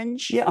the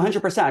orange? Yeah,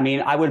 100%. I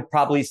mean, I would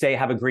probably say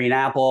have a green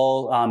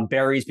apple,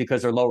 berries,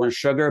 because they're lower in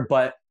sugar,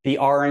 but the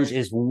orange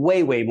is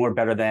way, way more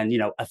better than,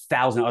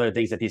 1,000 other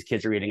things that these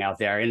kids are eating out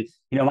there. And,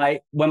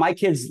 when my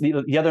kids,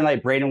 the other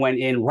night, Braden went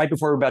in right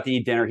before we were about to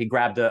eat dinner, he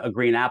grabbed a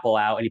green apple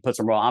out and he put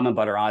some raw almond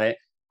butter on it.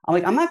 I'm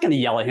like, I'm not going to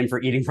yell at him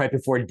for eating right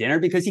before dinner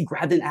because he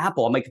grabbed an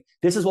apple. I'm like,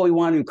 this is what we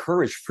want to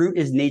encourage. Fruit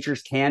is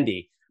nature's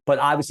candy, but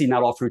obviously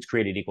not all fruit's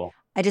created equal.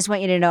 I just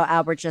want you to know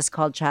Albert just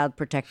called Child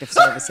Protective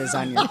Services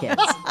on your kids.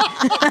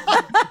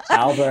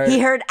 Albert. He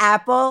heard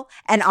apple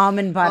and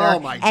almond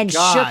butter and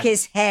shook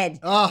his head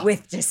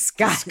with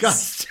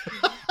disgust.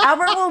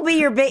 Albert will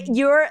be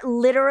you're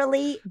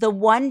literally the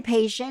one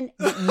patient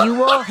that you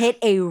will hit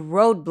a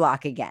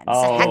roadblock against.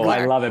 Oh,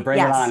 I love it. Bring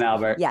it on,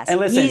 Albert. Yes. And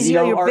listen, he's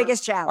your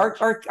biggest challenge.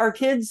 Our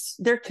kids,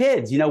 they're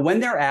kids. When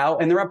they're out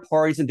and they're at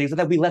parties and things like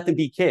that, we let them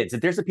be kids.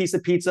 If there's a piece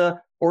of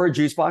pizza or a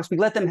juice box, we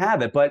let them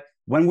have it. But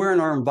when we're in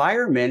our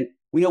environment,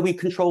 we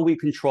control,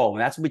 and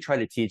that's what we try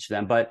to teach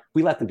them. But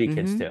we let them be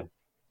kids too.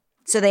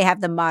 So they have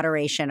the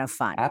moderation of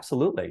fun.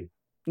 Absolutely.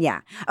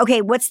 Yeah.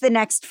 Okay, what's the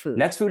next food?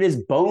 Next food is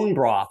bone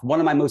broth, one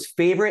of my most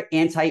favorite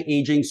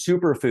anti-aging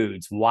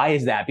superfoods. Why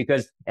is that?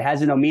 Because it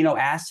has an amino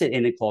acid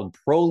in it called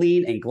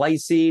proline and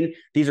glycine.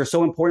 These are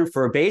so important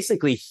for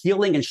basically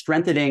healing and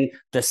strengthening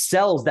the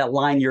cells that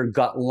line your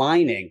gut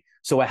lining.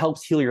 So it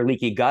helps heal your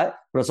leaky gut,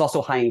 but it's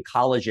also high in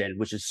collagen,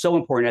 which is so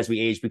important as we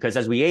age, because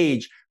as we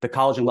age, the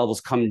collagen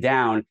levels come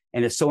down,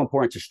 and it's so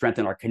important to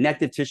strengthen our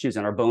connective tissues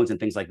and our bones and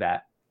things like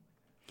that.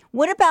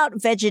 What about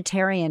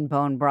vegetarian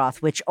bone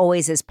broth, which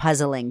always is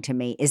puzzling to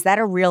me? Is that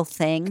a real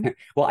thing?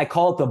 Well, I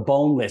call it the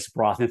boneless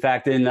broth. In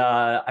fact,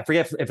 I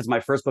forget if it's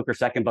my first book or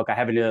second book, I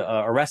have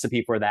a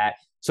recipe for that.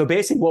 So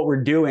basically what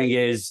we're doing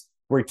is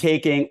we're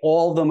taking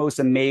all the most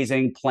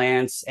amazing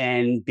plants,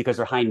 and because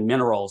they're high in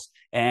minerals,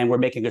 and we're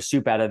making a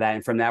soup out of that.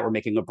 And from that, we're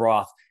making a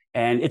broth.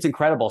 And it's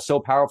incredible, so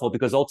powerful,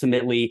 because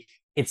ultimately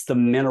it's the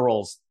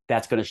minerals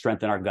that's going to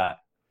strengthen our gut.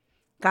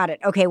 Got it.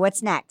 Okay,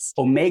 what's next?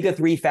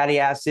 Omega-3 fatty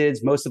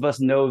acids. Most of us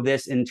know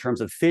this in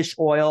terms of fish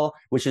oil,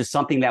 which is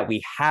something that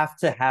we have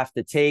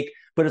to take,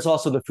 but it's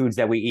also the foods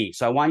that we eat.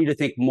 So I want you to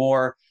think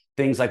more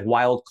things like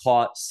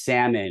wild-caught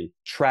salmon,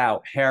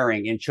 trout,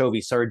 herring,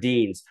 anchovy,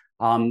 sardines.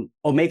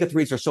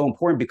 Omega-3s are so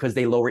important because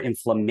they lower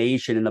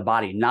inflammation in the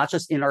body, not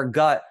just in our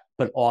gut,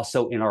 but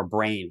also in our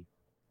brain.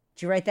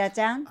 Did you write that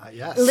down?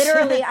 Yes.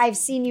 Literally, I've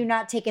seen you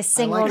not take a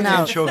single I like note. An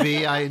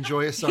anchovy. I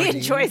enjoy a sardine. He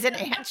enjoys an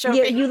anchovy.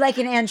 You like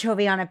an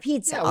anchovy on a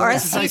pizza. Or a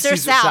Caesar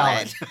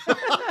salad.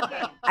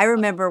 I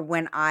remember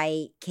when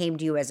I came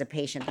to you as a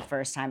patient the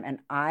first time, and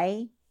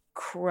I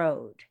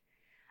crowed,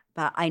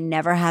 but I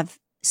never have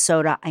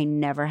soda. I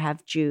never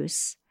have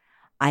juice.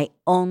 I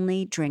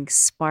only drink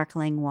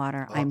sparkling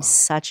water. I'm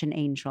such an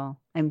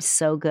angel. I'm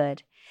so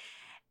good.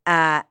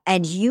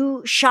 And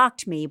you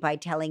shocked me by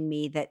telling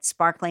me that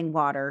sparkling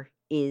water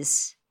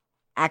is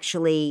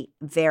actually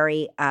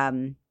very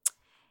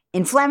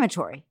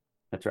inflammatory.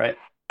 That's right.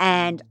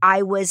 And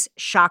I was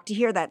shocked to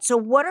hear that. So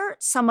what are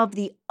some of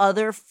the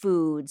other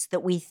foods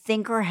that we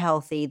think are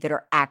healthy that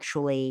are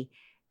actually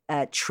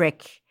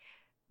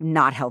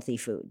not healthy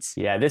foods?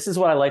 Yeah, this is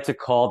what I like to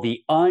call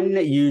the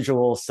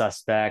unusual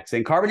suspects.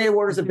 And carbonated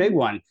water is a big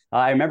one.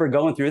 I remember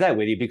going through that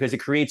with you because it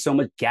creates so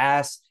much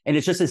gas and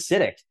it's just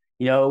acidic.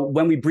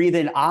 When we breathe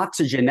in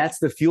oxygen, that's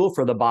the fuel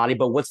for the body.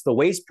 But what's the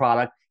waste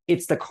product?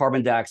 It's the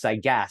carbon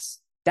dioxide gas.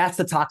 That's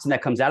the toxin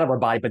that comes out of our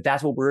body, but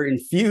that's what we're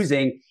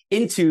infusing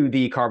into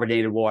the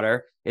carbonated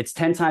water. It's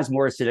 10 times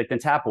more acidic than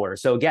tap water.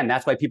 So again,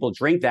 that's why people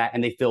drink that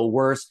and they feel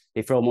worse.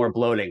 They feel more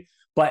bloating.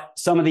 But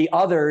some of the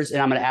others,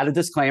 and I'm going to add a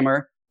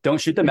disclaimer,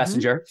 don't shoot the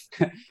messenger.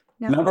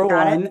 Number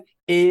one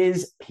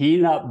is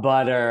peanut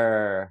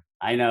butter.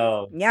 I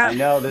know. Yeah. I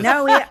know. This,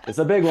 No, it's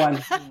a big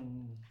one.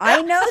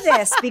 I know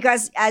this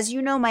because, as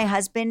you know, my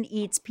husband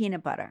eats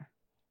peanut butter.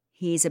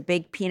 He's a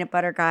big peanut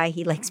butter guy.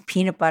 He likes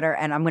peanut butter,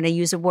 and I'm going to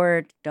use a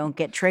word. Don't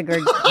get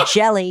triggered.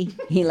 Jelly.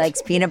 He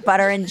likes peanut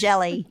butter and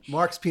jelly.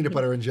 Mark's peanut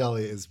butter and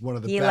jelly is one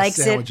of the He best likes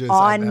sandwiches it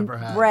on I've ever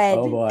had. bread.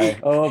 Oh boy.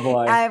 Oh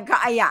boy. I'm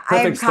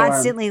Perfect storm.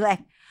 constantly like,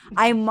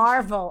 I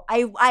marvel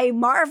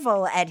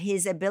at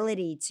his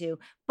ability to,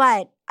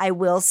 but I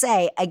will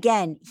say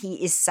again,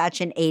 he is such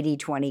an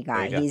 80-20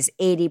 guy. He's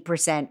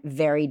 80%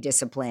 very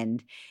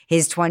disciplined.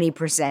 His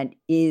 20%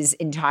 is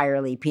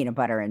entirely peanut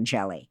butter and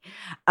jelly.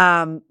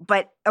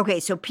 But okay,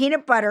 so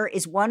peanut butter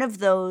is one of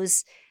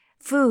those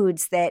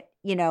foods that,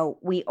 you know,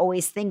 we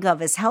always think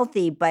of as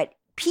healthy, but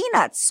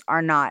peanuts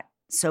are not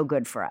so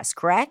good for us,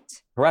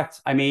 correct?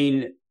 Correct. I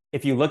mean,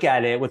 if you look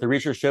at it, what the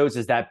research shows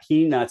is that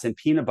peanuts and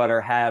peanut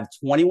butter have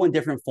 21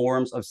 different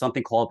forms of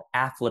something called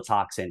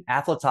aflatoxin.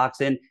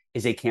 Aflatoxin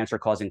is a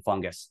cancer-causing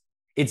fungus.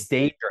 It's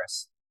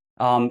dangerous.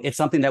 It's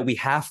something that we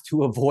have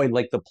to avoid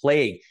like the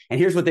plague. And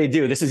here's what they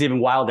do. This is even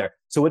wilder.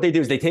 So what they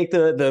do is they take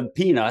the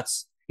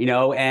peanuts, you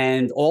know,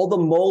 and all the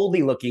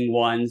moldy looking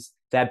ones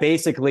that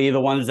basically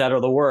the ones that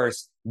are the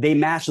worst, they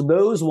mash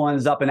those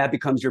ones up and that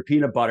becomes your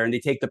peanut butter. And they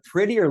take the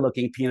prettier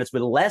looking peanuts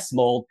with less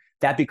mold,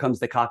 that becomes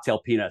the cocktail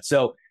peanut.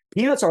 So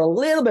peanuts are a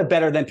little bit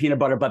better than peanut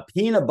butter, but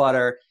peanut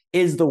butter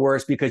is the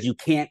worst because you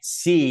can't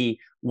see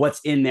what's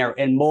in there.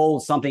 And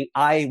mold, something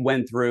I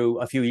went through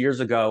a few years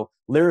ago,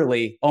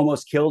 literally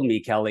almost killed me,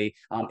 Kelly.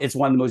 It's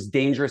one of the most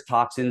dangerous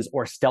toxins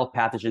or stealth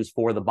pathogens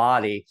for the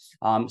body.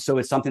 So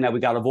it's something that we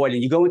got to avoid.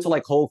 And you go into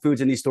like Whole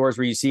Foods in these stores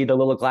where you see the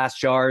little glass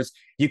jars,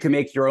 you can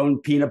make your own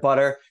peanut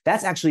butter.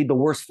 That's actually the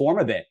worst form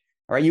of it.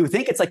 All right. You would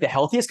think it's like the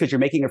healthiest because you're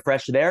making it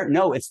fresh there.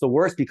 No, it's the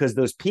worst because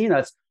those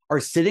peanuts are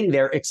sitting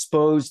there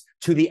exposed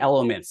to the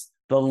elements,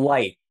 the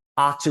light,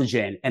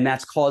 oxygen, and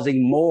that's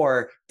causing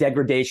more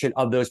degradation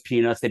of those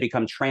peanuts. They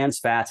become trans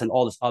fats and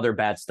all this other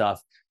bad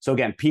stuff. So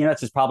again,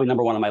 peanuts is probably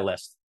number one on my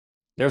list.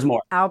 There's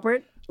more.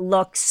 Albert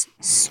looks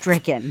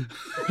stricken.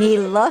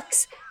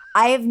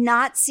 I have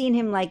not seen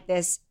him like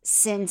this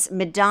since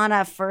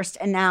Madonna first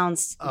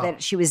announced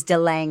that she was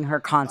delaying her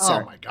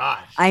concert. Oh my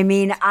gosh. I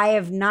mean, I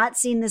have not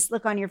seen this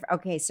look on your.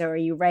 Okay, so are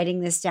you writing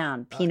this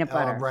down? Peanut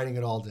butter. I'm writing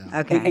it all down.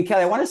 Okay. And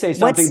Kelly, I want to say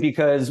something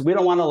because we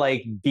don't want to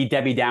like be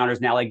Debbie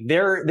Downers now. Like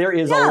there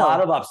is a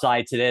lot of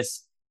upside to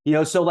this, you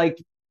know. So like,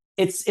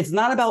 it's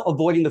not about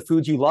avoiding the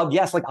foods you love.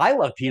 Yes, like I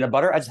love peanut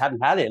butter. I just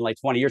haven't had it in like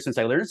 20 years since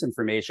I learned this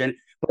information.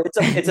 But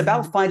it's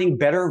about finding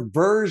better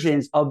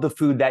versions of the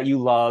food that you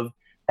love.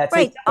 That's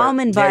right,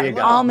 almond butter.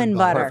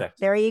 Perfect.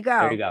 There you go.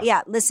 There you go.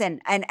 Yeah, listen,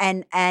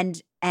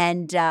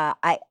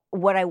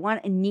 what I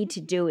want and need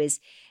to do is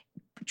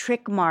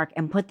trick Mark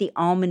and put the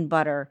almond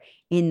butter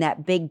in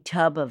that big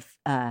tub of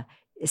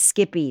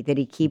Skippy that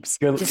he keeps.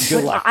 Good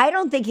luck. I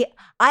don't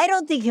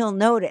think he'll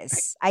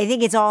notice. I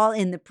think it's all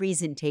in the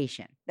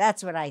presentation.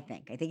 That's what I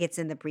think. I think it's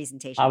in the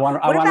presentation. I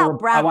want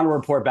to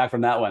report back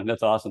from that one.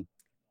 That's awesome.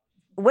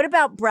 What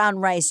about brown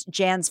rice,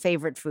 Jan's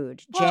favorite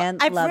food? Well,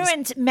 I've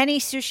ruined many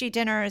sushi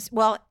dinners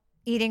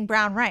eating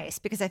brown rice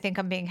because I think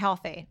I'm being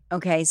healthy.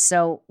 Okay,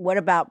 so what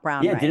about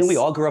brown rice? Yeah, didn't we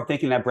all grow up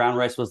thinking that brown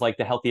rice was like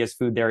the healthiest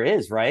food there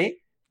is, right?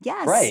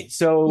 Yes. Right.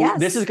 So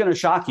this is going to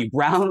shock you.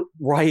 Brown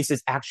rice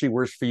is actually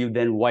worse for you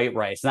than white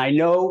rice. And I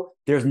know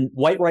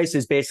white rice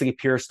is basically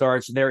pure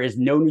starch. There is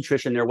no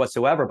nutrition there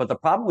whatsoever. But the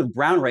problem with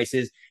brown rice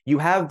is you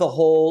have the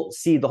whole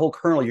seed, the whole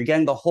kernel. You're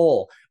getting the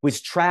whole,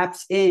 which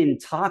traps in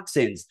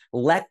toxins,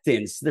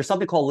 lectins. There's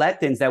something called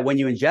lectins that when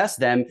you ingest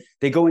them,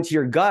 they go into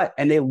your gut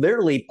and they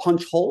literally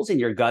punch holes in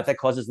your gut that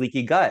causes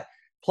leaky gut.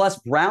 Plus,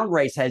 brown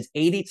rice has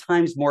 80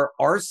 times more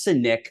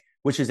arsenic,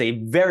 which is a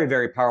very,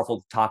 very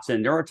powerful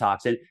toxin,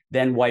 neurotoxin,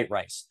 than white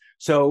rice.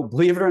 So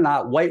believe it or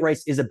not, white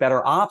rice is a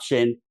better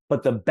option,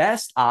 but the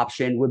best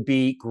option would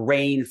be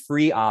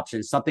grain-free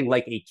options, something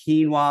like a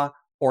quinoa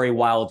or a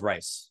wild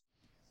rice.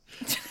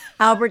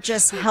 Albert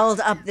just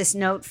held up this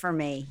note for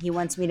me. He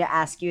wants me to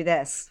ask you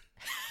this.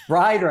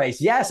 Fried rice.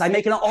 Yes, I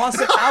make an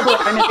awesome Albert.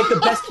 I make the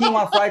best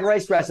quinoa fried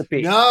rice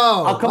recipe.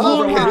 No. I'll come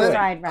over and we'll do it.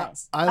 Fried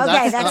rice.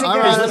 That's a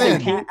good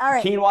listen, all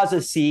right. Quinoa is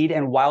a seed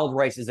and wild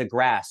rice is a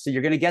grass. So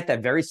you're going to get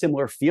that very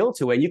similar feel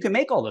to it. And you can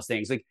make all those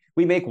things. Like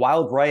we make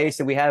wild rice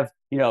and we have,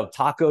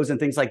 tacos and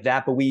things like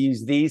that, but we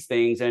use these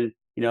things and,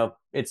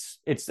 it's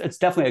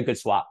definitely a good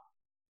swap.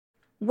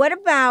 What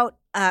about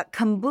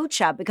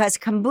kombucha? Because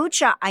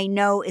kombucha I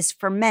know is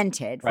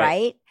fermented,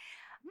 right?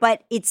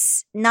 But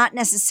it's not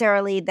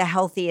necessarily the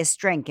healthiest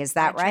drink. Is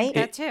that right?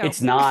 That too. It's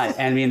not.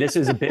 I mean, this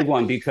is a big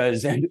one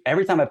because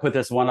every time I put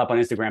this one up on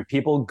Instagram,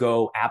 people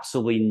go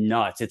absolutely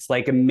nuts. It's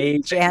like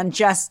amazing. Jan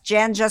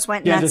just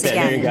went nuts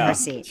again in her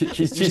seat.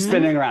 She's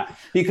spinning around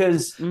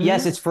because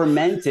yes, it's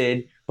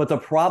fermented, but the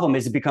problem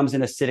is it becomes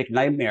an acidic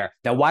nightmare.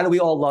 Now, why do we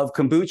all love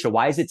kombucha?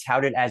 Why is it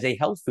touted as a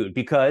health food?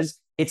 Because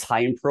it's high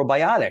in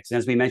probiotics. And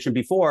as we mentioned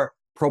before,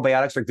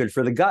 probiotics are good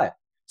for the gut.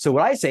 So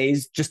what I say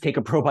is just take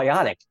a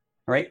probiotic.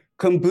 All right.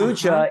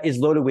 Kombucha is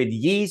loaded with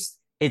yeast.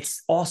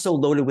 It's also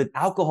loaded with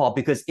alcohol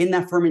because in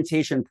that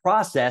fermentation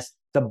process,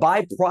 the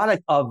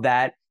byproduct of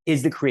that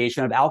is the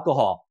creation of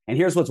alcohol. And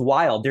here's what's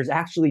wild. There's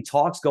actually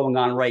talks going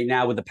on right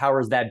now with the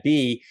powers that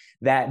be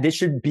that this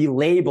should be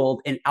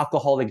labeled an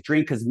alcoholic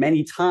drink, because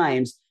many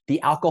times the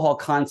alcohol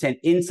content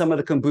in some of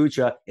the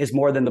kombucha is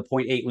more than the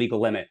 0.8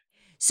 legal limit.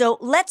 So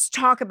let's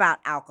talk about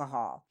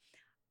alcohol.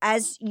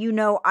 As you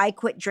know, I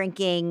quit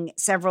drinking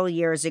several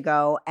years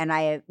ago, and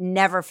I have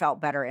never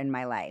felt better in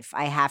my life.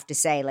 I have to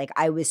say, like,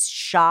 I was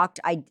shocked.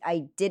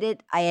 I did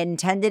it. I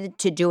intended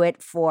to do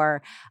it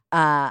for,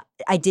 I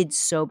did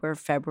sober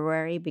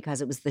February because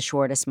it was the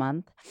shortest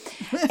month.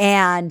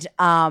 And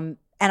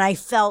I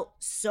felt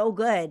so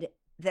good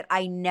that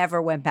I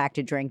never went back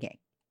to drinking.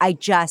 I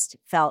just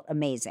felt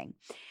amazing.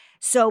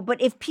 So, but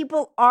if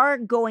people are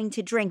going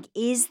to drink,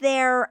 is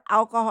there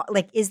alcohol?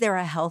 Like, is there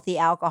a healthy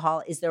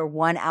alcohol? Is there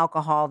one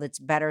alcohol that's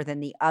better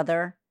than the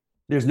other?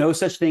 There's no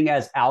such thing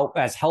as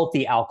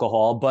healthy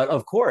alcohol, but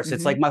of course,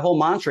 it's like my whole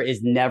mantra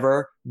is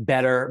never,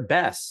 better,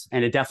 best.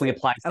 And it definitely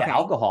applies to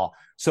alcohol.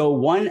 So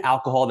one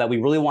alcohol that we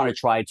really want to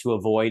try to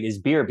avoid is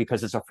beer,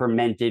 because it's a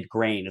fermented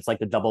grain. It's like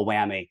the double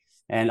whammy.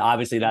 And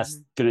obviously that's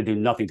going to do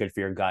nothing good for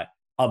your gut.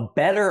 A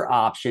better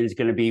option is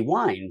going to be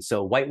wine.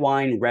 So white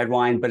wine, red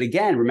wine. But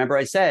again, remember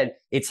I said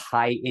it's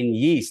high in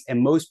yeast,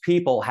 and most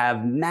people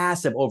have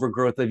massive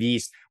overgrowth of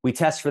yeast. We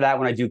test for that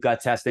when I do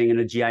gut testing and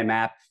a GI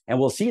map, and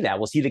we'll see that.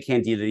 We'll see the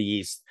candida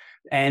yeast.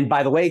 And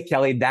by the way,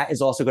 Kelly, that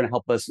is also going to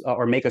help us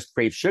or make us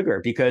crave sugar,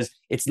 because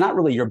it's not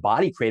really your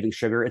body craving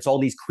sugar. It's all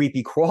these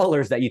creepy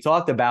crawlers that you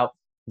talked about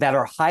that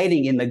are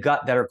hiding in the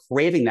gut that are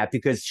craving that,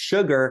 because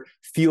sugar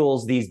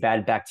fuels these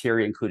bad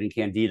bacteria, including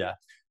candida.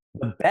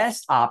 The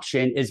best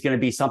option is going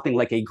to be something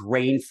like a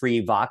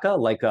grain-free vodka,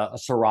 like a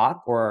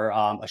Ciroc or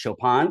a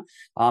Chopin,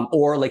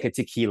 or like a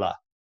tequila.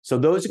 So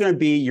those are going to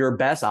be your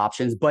best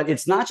options. But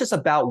it's not just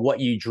about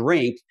what you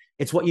drink,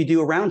 it's what you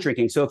do around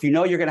drinking. So if you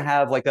know you're going to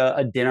have like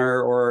a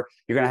dinner, or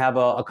you're going to have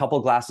a couple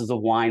of glasses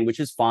of wine, which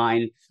is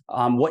fine,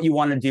 what you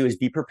want to do is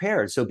be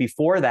prepared. So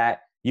before that,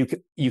 you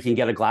can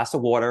get a glass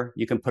of water.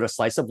 You can put a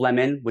slice of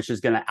lemon, which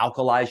is going to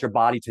alkalize your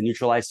body to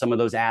neutralize some of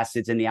those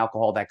acids in the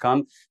alcohol that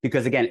come.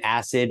 Because again,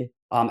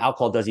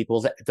 alcohol does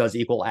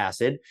equal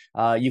acid.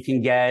 You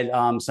can get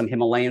some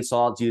Himalayan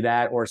salt, do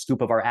that, or a scoop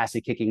of our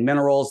acid kicking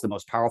minerals, the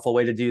most powerful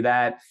way to do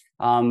that.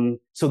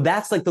 So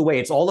that's like the way.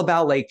 It's all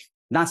about like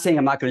not saying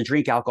I'm not going to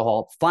drink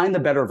alcohol, find the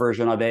better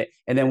version of it.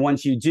 And then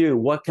once you do,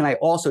 what can I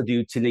also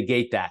do to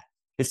negate that?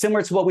 It's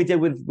similar to what we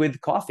did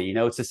with coffee. You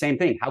know, it's the same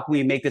thing. How can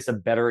we make this a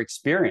better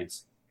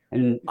experience?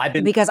 And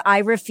because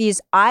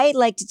I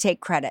like to take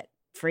credit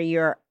for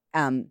your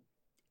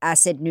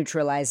acid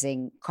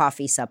neutralizing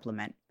coffee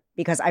supplement,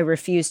 because I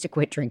refuse to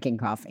quit drinking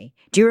coffee.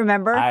 Do you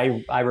remember?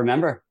 I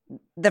remember.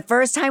 The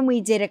first time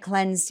we did a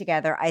cleanse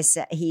together,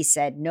 he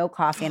said no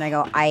coffee, and I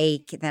go,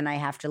 then I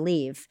have to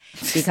leave,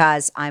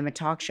 because I'm a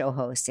talk show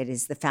host. It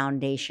is the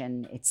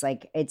foundation. It's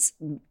like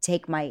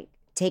take my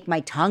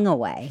tongue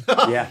away.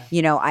 Yeah.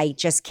 You know, I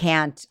just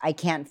can't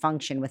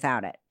function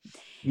without it.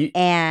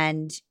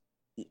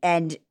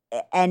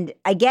 And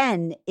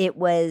again, it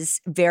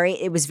was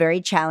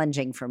very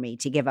challenging for me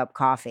to give up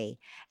coffee.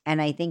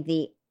 And I think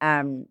the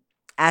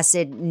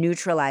acid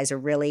neutralizer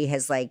really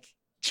has like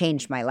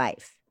changed my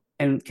life.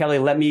 And Kelly,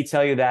 let me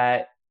tell you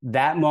that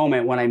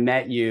moment when I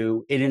met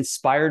you, it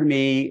inspired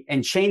me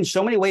and changed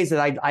so many ways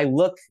that I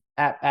look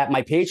at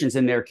my patients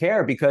and their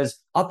care,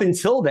 because up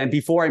until then,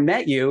 before I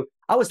met you,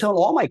 I was telling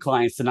all my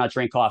clients to not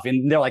drink coffee.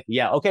 And they're like,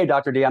 yeah, okay,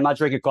 Dr. D, I'm not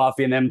drinking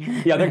coffee. And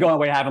then, they're going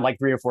away having like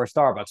 3 or 4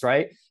 Starbucks,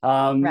 right?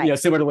 Right.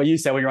 Similar to what you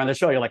said when you're on the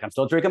show, you're like, I'm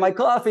still drinking my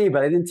coffee,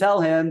 but I didn't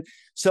tell him.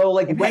 So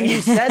like when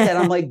you said that,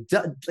 I'm like,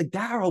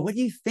 Daryl, what are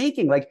you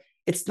thinking? Like,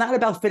 it's not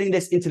about fitting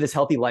this into this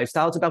healthy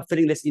lifestyle. It's about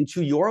fitting this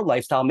into your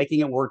lifestyle, making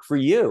it work for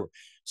you.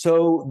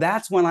 So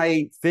that's when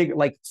I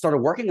started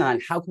working on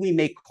how can we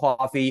make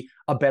coffee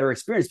a better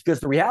experience? Because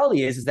the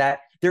reality is that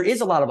there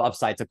is a lot of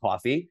upside to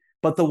coffee,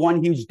 but the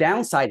one huge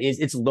downside is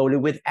it's loaded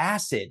with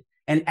acid,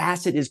 and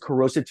acid is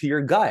corrosive to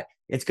your gut.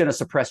 It's going to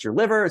suppress your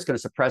liver. It's going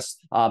to suppress,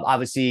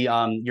 obviously,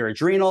 your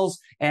adrenals,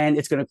 and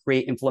it's going to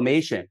create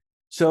inflammation.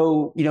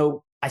 So,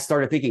 I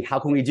started thinking, how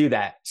can we do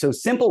that? So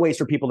simple ways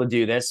for people to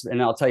do this,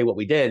 and I'll tell you what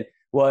we did,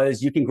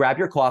 was you can grab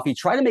your coffee,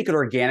 try to make it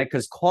organic,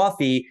 because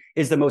coffee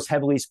is the most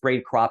heavily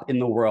sprayed crop in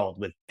the world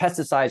with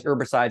pesticides,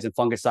 herbicides, and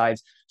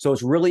fungicides. So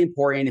it's really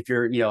important if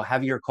you're,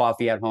 having your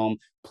coffee at home,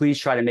 please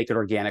try to make it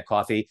organic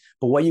coffee.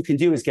 But what you can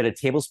do is get a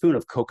tablespoon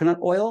of coconut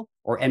oil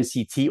or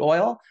MCT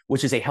oil,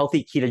 which is a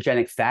healthy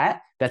ketogenic fat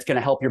that's going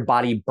to help your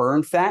body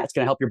burn fat. It's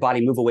going to help your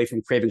body move away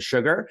from craving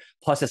sugar.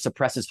 Plus, it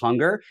suppresses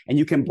hunger. And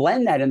you can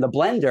blend that in the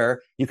blender.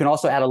 You can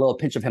also add a little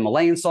pinch of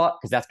Himalayan salt,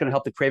 because that's going to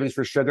help the cravings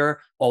for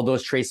sugar, all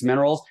those trace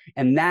minerals.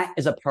 And that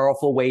is a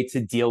powerful way to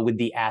deal with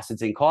the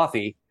acids in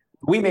coffee.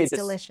 We made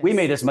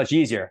this much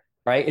easier.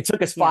 Right. It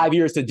took us 5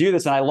 years to do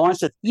this, and I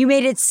launched it. You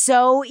made it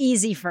so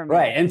easy for me.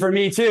 Right. And for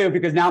me too,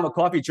 because now I'm a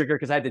coffee drinker,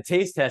 because I had to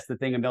taste test the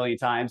thing a million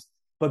times.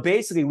 But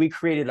basically, we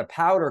created a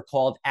powder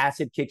called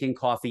Acid Kicking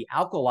Coffee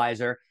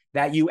Alkalizer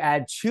that you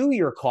add to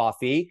your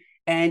coffee,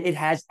 and it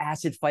has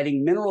acid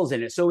fighting minerals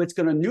in it. So it's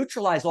going to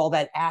neutralize all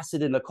that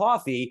acid in the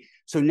coffee.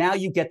 So now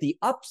you get the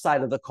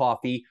upside of the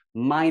coffee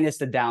minus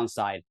the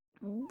downside.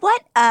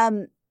 What,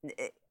 I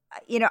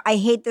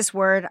hate this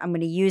word. I'm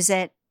going to use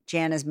it.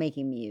 Jana's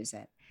making me use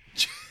it.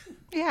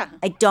 Yeah.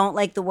 I don't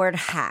like the word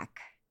hack.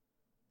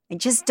 I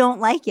just don't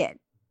like it.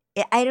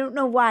 I don't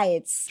know why.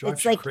 It's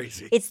like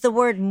crazy. It's the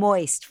word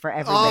moist for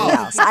everybody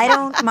else. I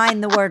don't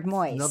mind the word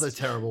moist. Another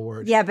terrible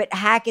word. Yeah, but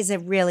hack is a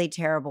really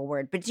terrible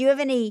word. But do you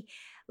have any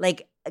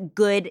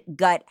good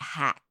gut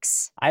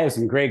hacks? I have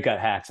some great gut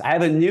hacks. I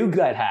have a new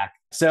gut hack.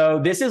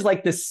 So this is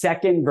like the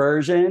second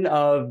version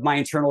of my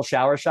internal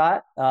shower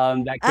shot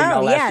that came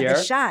out last year.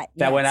 The shot.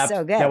 That went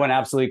so good. That went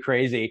absolutely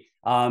crazy.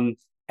 And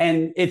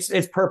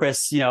its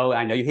purpose,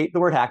 I know you hate the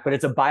word hack, but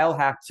it's a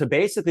biohack to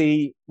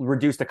basically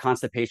reduce the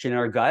constipation in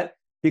our gut.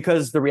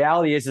 Because the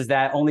reality is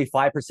that only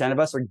 5% of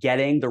us are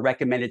getting the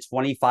recommended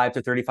 25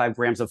 to 35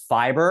 grams of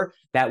fiber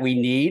that we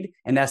need.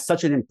 And that's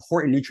such an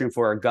important nutrient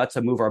for our gut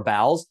to move our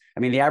bowels. I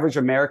mean, the average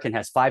American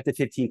has 5 to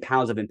 15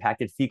 pounds of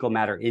impacted fecal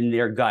matter in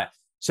their gut.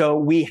 So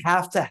we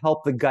have to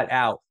help the gut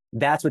out.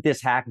 That's what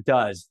this hack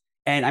does.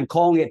 And I'm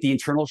calling it the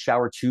Internal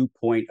Shower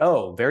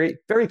 2.0. Very,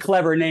 very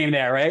clever name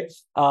there, right?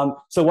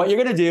 So what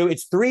you're going to do,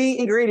 it's 3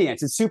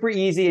 ingredients. It's super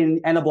easy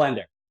and a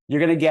blender. You're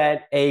going to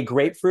get a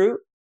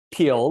grapefruit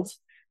peeled.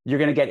 You're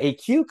going to get a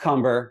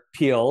cucumber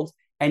peeled,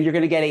 and you're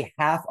going to get a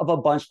half of a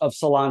bunch of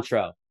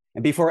cilantro.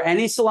 And before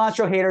any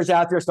cilantro haters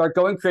out there start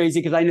going crazy,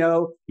 because I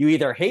know you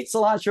either hate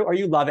cilantro or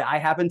you love it. I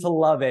happen to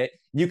love it.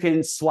 You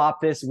can swap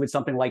this with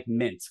something like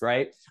mint,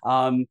 right?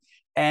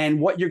 And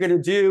what you're going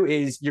to do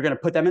is you're going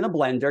to put them in a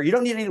blender. You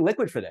don't need any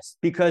liquid for this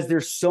because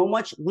there's so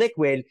much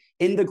liquid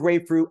in the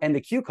grapefruit and the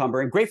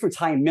cucumber. And grapefruit's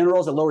high in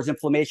minerals. It lowers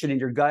inflammation in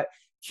your gut.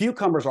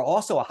 Cucumbers are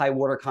also a high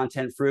water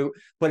content fruit,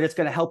 but it's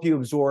going to help you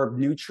absorb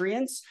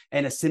nutrients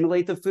and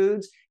assimilate the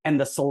foods. And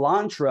the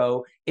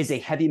cilantro is a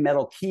heavy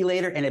metal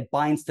chelator and it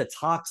binds to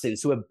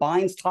toxins. So it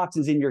binds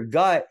toxins in your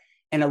gut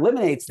and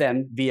eliminates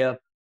them via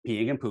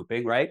peeing and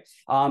pooping, right?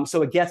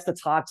 So it gets the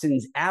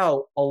toxins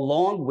out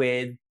along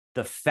with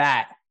the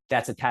fat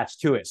that's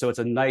attached to it. So it's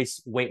a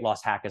nice weight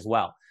loss hack as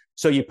well.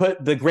 So you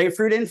put the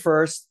grapefruit in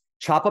first,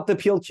 chop up the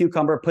peeled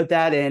cucumber, put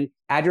that in,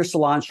 add your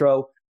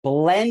cilantro,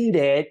 blend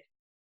it.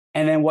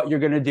 And then what you're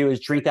going to do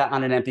is drink that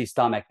on an empty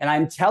stomach. And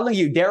I'm telling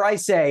you, dare I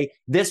say,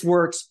 this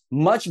works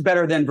much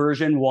better than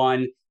version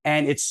 1.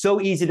 And it's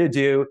so easy to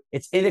do.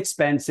 It's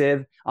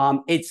inexpensive.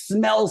 It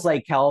smells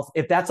like health.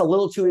 If that's a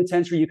little too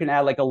intense, you can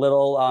add like a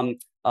little,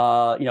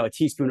 a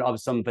teaspoon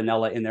of some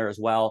vanilla in there as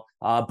well.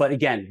 But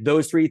again,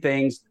 those 3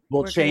 things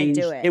will change.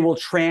 It will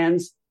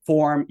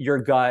transform your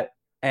gut.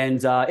 And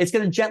it's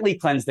going to gently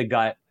cleanse the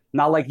gut.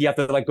 Not like you have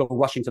to go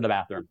rushing to the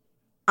bathroom.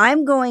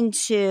 I'm going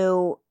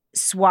to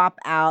swap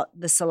out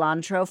the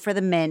cilantro for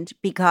the mint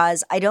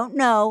because I don't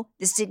know.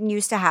 This didn't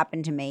used to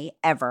happen to me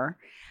ever,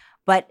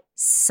 but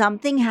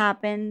something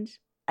happened.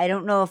 I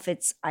don't know if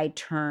it's I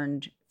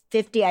turned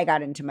 50. I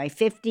got into my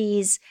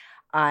 50s.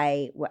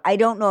 I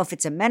don't know if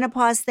it's a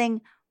menopause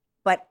thing,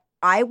 but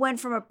I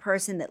went from a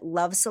person that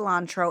loved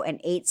cilantro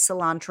and ate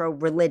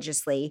cilantro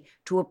religiously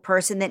to a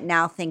person that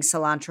now thinks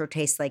cilantro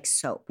tastes like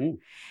soap.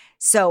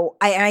 So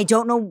I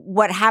don't know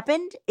what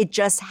happened. It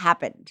just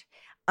happened.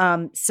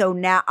 So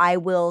now I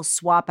will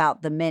swap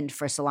out the mint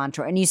for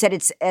cilantro. And you said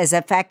it's as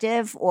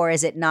effective, or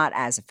is it not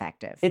as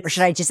effective? Or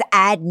should I just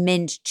add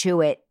mint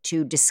to it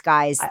to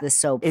disguise the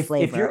soap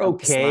flavor? If you're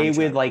okay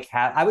with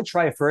I would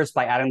try it first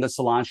by adding the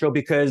cilantro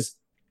because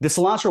the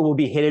cilantro will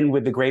be hidden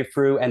with the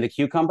grapefruit and the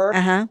cucumber.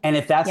 And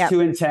if that's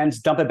too intense,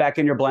 dump it back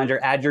in your blender,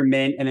 add your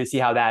mint, and then see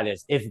how that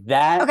is. If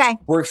that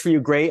works for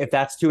you, great. If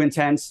that's too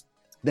intense,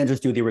 then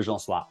just do the original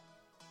swap.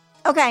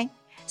 Okay.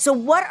 So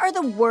what are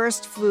the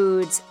worst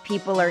foods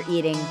people are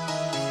eating?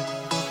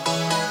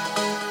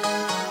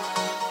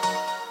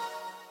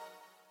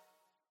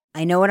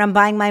 I know what I'm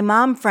buying my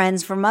mom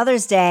friends for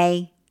Mother's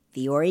Day.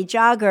 Fiore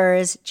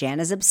joggers.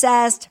 Jana's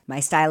obsessed. My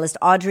stylist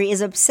Audrey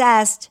is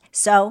obsessed.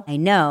 So I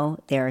know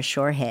they're a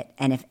sure hit.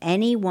 And if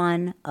any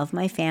one of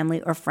my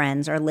family or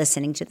friends are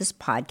listening to this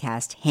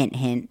podcast, hint,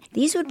 hint,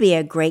 these would be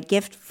a great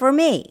gift for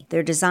me.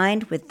 They're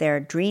designed with their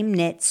dream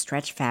knit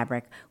stretch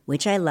fabric,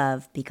 which I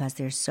love because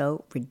they're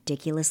so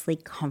ridiculously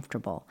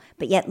comfortable,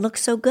 but yet look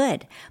so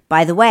good.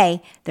 By the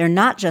way, they're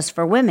not just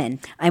for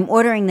women. I'm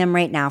ordering them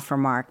right now for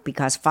Mark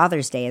because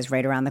Father's Day is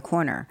right around the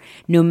corner.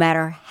 No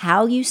matter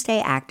how you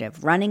stay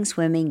active, running,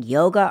 swimming,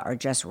 yoga, or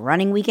just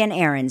running weekend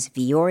errands,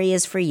 Fiore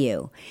is for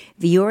you.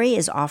 Fiore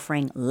is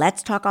offering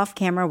Let's Talk Off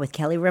Camera with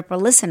Kelly Ripa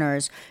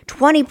listeners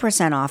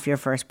 20% off your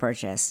first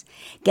purchase.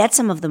 Get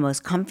some of the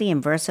most comfy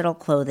and versatile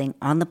clothing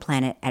on the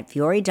planet at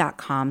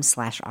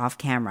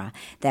fiore.com/offcamera.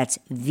 That's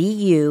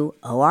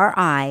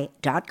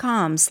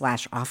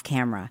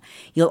VUORI.com/offcamera.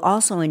 You'll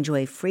also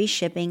enjoy free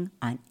shipping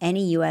on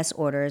any U.S.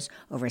 orders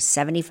over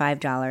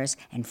 $75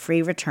 and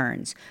free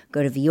returns.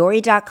 Go to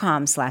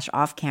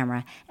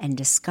VUORI.com/offcamera and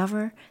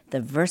discover the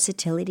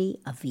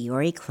versatility of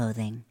Fiore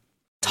clothing.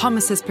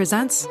 Thomas's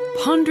presents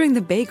Pondering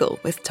the Bagel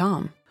with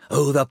Tom.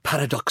 Oh, the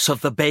paradox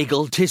of the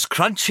bagel. 'Tis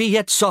crunchy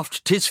yet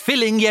soft, 'tis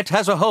filling yet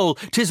has a hole.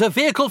 'Tis a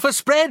vehicle for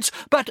spreads,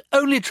 but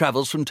only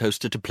travels from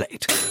toaster to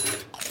plate.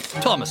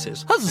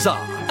 Thomas's, huzzah!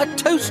 A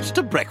toast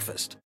to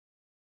breakfast.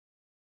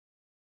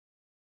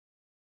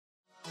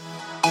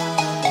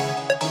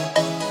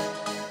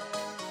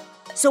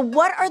 So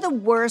what are the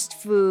worst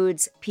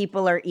foods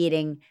people are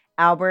eating?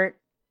 Albert,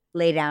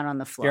 lay down on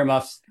the floor.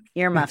 Earmuffs.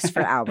 Earmuffs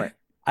for Albert.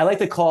 I like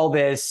to call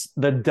this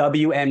the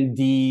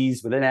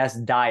WMD's with an S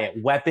diet,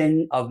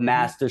 weapon of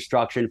mass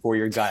destruction for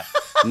your gut.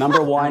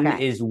 Number one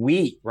is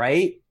wheat,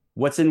 right?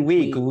 What's in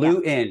wheat?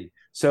 Gluten. Yeah.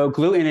 So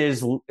gluten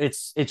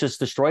it just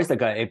destroys the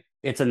gut.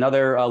 It's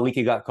another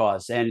leaky gut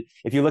cause. And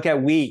if you look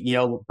at wheat,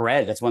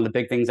 bread, that's one of the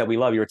big things that we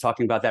love. You were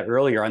talking about that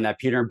earlier on that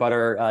peanut and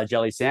butter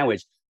jelly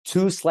sandwich.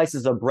 2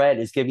 slices of bread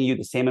is giving you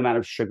the same amount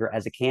of sugar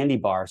as a candy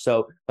bar.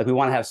 So we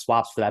want to have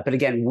swaps for that. But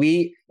again,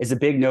 wheat is a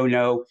big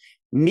no-no.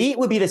 Meat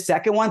would be the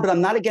second one, but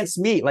I'm not against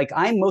meat.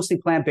 I'm mostly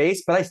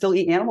plant-based, but I still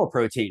eat animal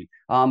protein,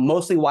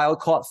 mostly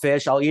wild-caught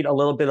fish. I'll eat a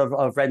little bit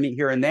of red meat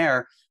here and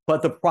there.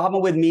 But the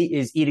problem with meat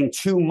is eating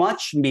too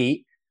much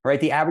meat,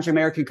 right? The average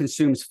American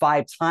consumes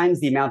 5 times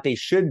the amount they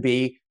should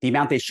be. The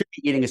amount they should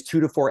be eating is 2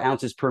 to 4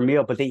 ounces per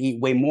meal, but they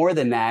eat way more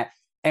than that.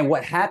 And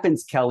what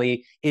happens,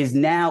 Kelly, is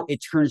now it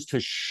turns to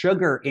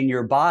sugar in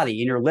your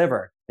body, in your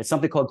liver. It's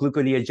something called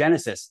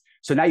gluconeogenesis.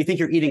 So now you think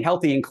you're eating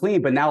healthy and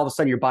clean, but now all of a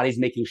sudden your body's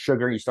making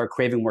sugar. You start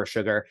craving more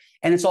sugar.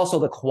 And it's also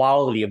the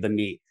quality of the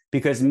meat,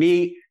 because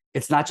meat,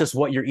 it's not just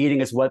what you're eating,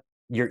 it's what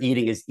you're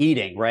eating is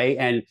eating, right?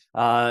 And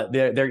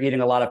they're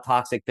eating a lot of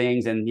toxic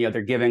things, and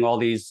they're giving all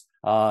these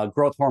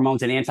growth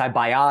hormones and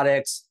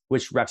antibiotics,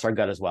 which wrecks our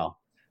gut as well.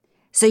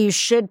 So you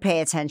should pay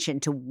attention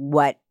to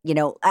what,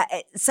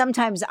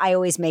 sometimes I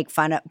always make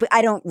fun of, but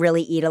I don't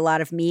really eat a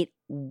lot of meat,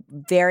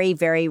 very,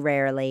 very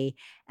rarely.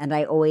 And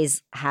I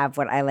always have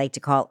what I like to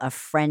call a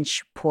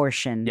French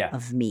portion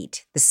of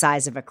meat, the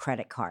size of a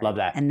credit card. Love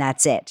that. And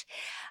that's it.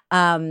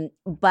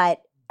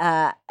 But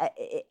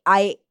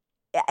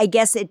I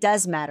guess it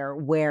does matter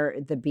where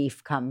the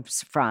beef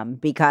comes from,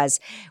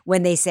 because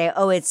when they say,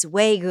 oh, it's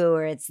Wagyu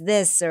or it's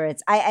this or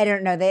it's, I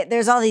don't know.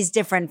 There's all these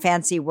different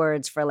fancy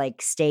words for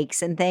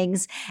steaks and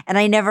things. And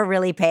I never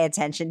really pay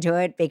attention to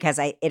it because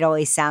it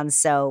always sounds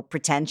so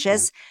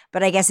pretentious,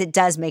 but I guess it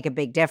does make a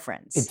big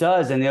difference. It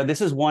does. And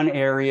this is one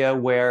area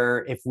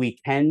where if we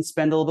can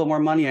spend a little bit more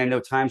money, and I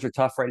know times are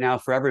tough right now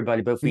for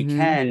everybody, but if we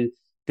can,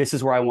 this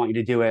is where I want you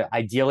to do it.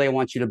 Ideally, I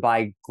want you to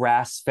buy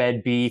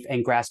grass-fed beef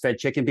and grass-fed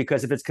chicken,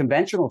 because if it's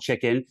conventional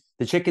chicken,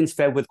 the chicken's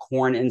fed with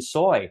corn and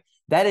soy.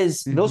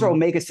 Those are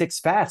omega-6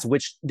 fats,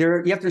 which you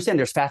have to understand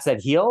there's fats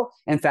that heal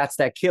and fats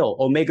that kill.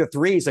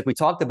 Omega-3s, like we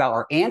talked about,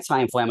 are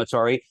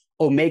anti-inflammatory.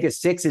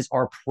 Omega-6s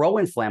are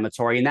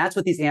pro-inflammatory, and that's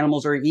what these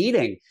animals are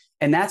eating.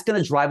 And that's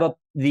going to drive up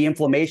the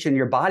inflammation in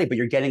your body, but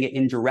you're getting it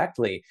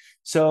indirectly.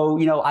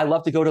 So, I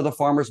love to go to the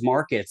farmers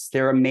markets.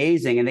 They're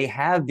amazing, and they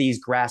have these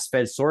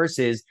grass-fed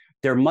sources.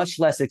 They're much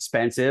less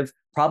expensive,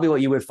 probably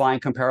what you would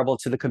find comparable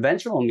to the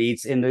conventional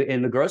meats in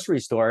the grocery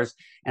stores.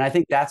 And I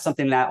think that's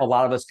something that a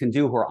lot of us can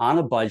do who are on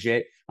a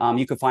budget.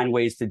 You can find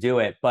ways to do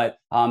it. But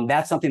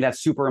that's something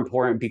that's super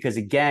important, because,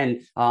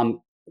 again,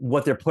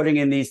 what they're putting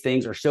in these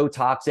things are so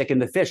toxic.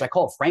 And the fish, I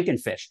call it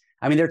Frankenfish.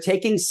 I mean, they're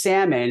taking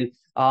salmon,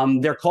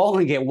 they're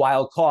calling it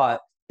wild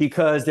caught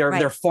because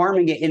they're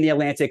farming it in the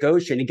Atlantic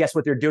Ocean. And guess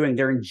what they're doing?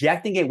 They're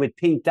injecting it with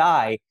pink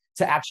dye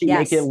to actually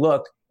make it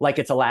look like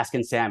it's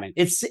Alaskan salmon.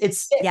 It's sick.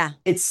 Yeah.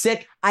 It's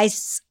sick.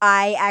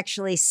 I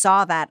actually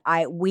saw that.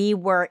 We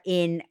were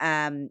in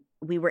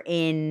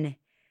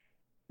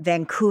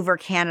Vancouver,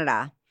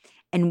 Canada,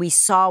 and we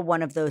saw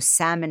one of those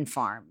salmon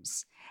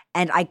farms,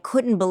 and I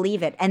couldn't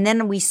believe it. And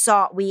then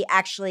we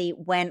actually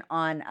went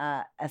on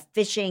a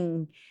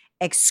fishing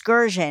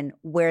excursion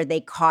where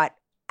they caught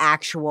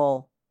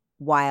actual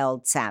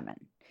wild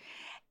salmon,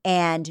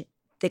 and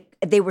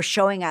they were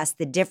showing us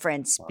the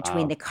difference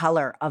between the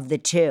color of the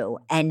two,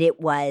 and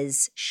it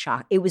was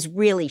It was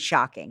really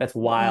shocking. That's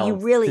wild.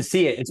 To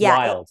see it, it's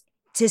wild.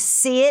 To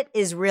see it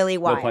is really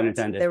wild. No pun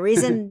intended. The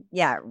reason,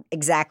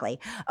 exactly.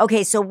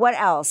 Okay, so what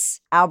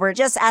else? Albert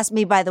just asked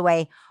me, by the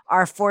way,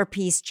 are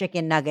 4-piece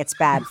chicken nuggets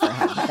bad for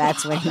him?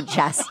 That's what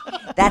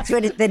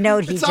the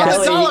note he it's just. On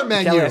the dollar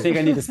menu. Kelly, I think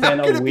I need to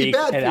spend a week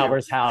at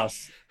Albert's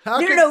house.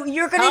 No,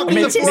 you're going to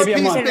need to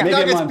spend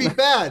nuggets be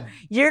bad.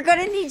 You're going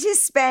to need to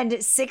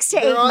spend 6 to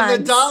 8 months. They're on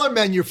the dollar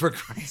menu, for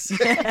Christ's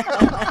sake.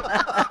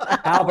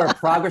 Albert,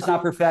 progress,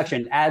 not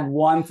perfection. Add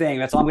one thing.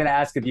 That's all I'm going to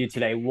ask of you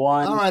today.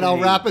 All right, I'll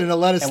wrap it in a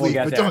lettuce leaf,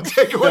 but don't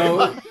take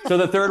away So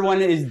the third one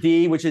is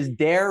D, which is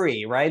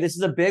dairy, right? This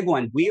is a big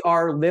one. We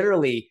are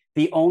literally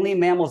the only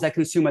mammals that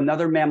consume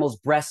another mammal's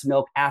breast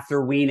milk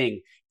after weaning.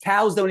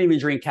 Cows don't even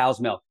drink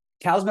cow's milk.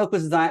 Cow's milk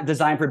was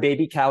designed for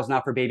baby cows,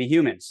 not for baby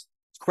humans.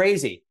 It's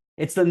crazy.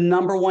 It's the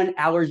number one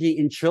allergy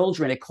in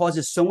children. It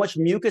causes so much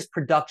mucus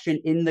production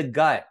in the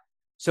gut.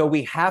 So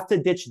we have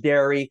to ditch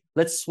dairy.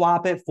 Let's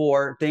swap it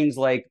for things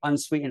like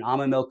unsweetened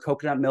almond milk,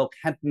 coconut milk,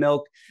 hemp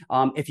milk.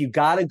 If you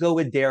got to go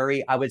with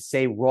dairy, I would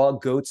say raw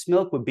goat's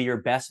milk would be your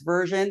best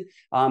version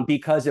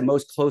because it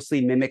most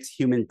closely mimics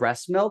human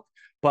breast milk.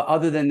 But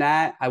other than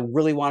that, I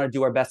really want to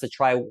do our best to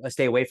try to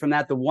stay away from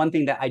that. The one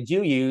thing that I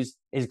do use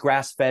is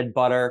grass-fed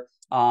butter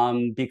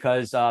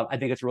because I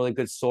think it's a really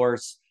good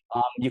source.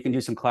 You can do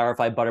some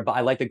clarified butter, but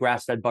I like the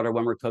grass-fed butter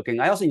when we're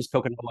cooking. I also use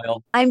coconut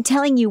oil. I'm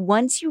telling you,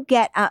 once you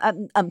get,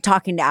 I'm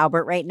talking to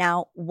Albert right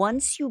now,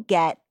 once you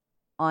get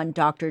on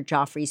Dr.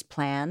 Gioffre's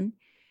plan,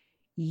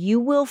 you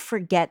will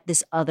forget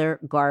this other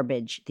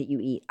garbage that you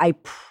eat. I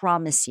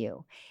promise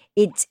you.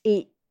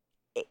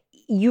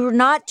 You're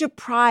not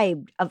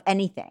deprived of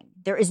anything.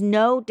 There is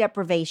no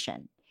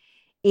deprivation.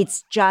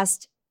 It's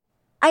just,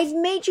 I've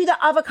made you the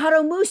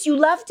avocado mousse. You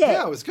loved it.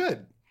 Yeah, it was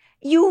good.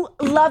 You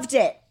loved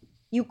it.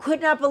 You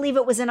could not believe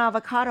it was an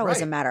avocado, as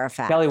a Right. matter of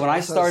fact. Kelly, when I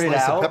started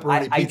out,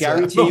 I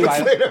guarantee you,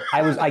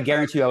 I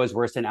guarantee you I was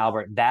worse than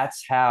Albert.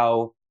 That's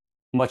how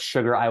much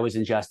sugar I was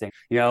ingesting.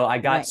 I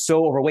got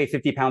so overweight,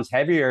 50 pounds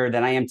heavier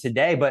than I am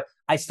today, but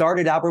I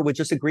started, Albert, with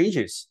just a green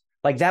juice.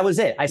 Like that was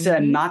it. I said,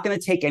 I'm not going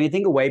to take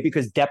anything away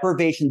because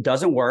deprivation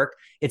doesn't work.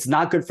 It's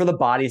not good for the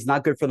body. It's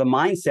not good for the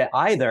mindset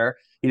either.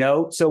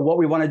 So what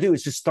we want to do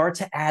is just start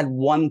to add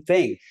one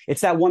thing. It's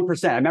that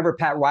 1%. I remember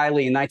Pat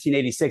Riley in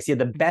 1986. He had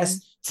the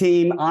best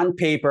team on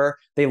paper.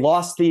 They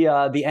lost the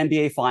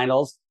NBA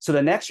finals. So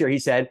the next year he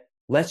said,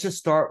 let's just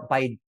start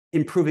by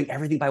improving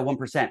everything by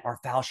 1%, our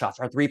foul shots,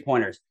 our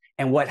 3-pointers.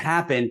 And what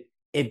happened?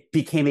 It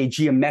became a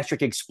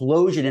geometric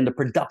explosion in the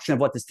production of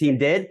what this team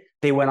did.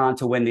 They went on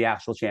to win the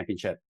actual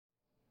championship.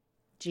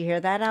 Did you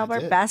hear that,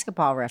 Albert?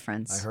 Basketball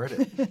reference. I heard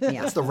it.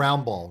 Yeah. That's the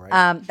round ball,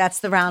 right? That's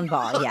the round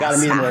ball, yes. Got to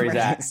meet him where he's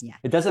at. Yeah.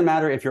 It doesn't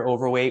matter if you're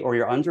overweight or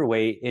you're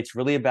underweight. It's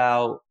really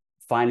about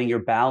finding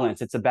your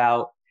balance. It's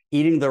about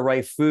eating the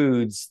right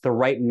foods, the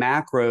right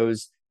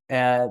macros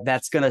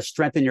that's going to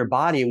strengthen your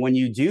body. And when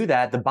you do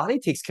that, the body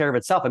takes care of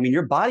itself. I mean,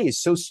 your body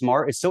is so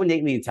smart. It's so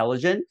innately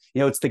intelligent.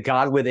 It's the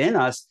God within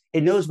us.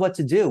 It knows what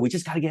to do. We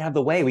just got to get out of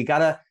the way. We got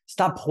to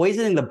stop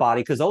poisoning the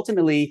body because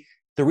ultimately,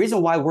 the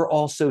reason why we're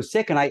all so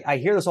sick, and I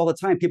hear this all the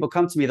time, people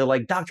come to me, they're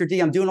like, Dr.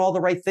 D, I'm doing all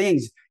the right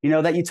things,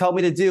 that you told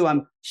me to do.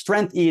 I'm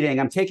strength eating,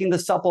 I'm taking the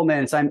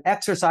supplements, I'm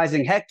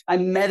exercising, heck,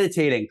 I'm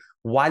meditating.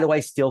 Why do I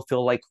still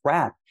feel like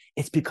crap?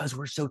 It's because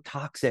we're so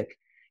toxic.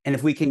 And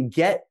if we can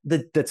get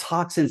the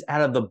toxins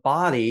out of the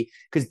body,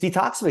 because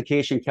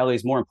detoxification, Kelly,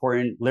 is more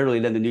important literally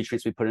than the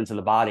nutrients we put into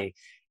the body.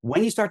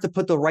 When you start to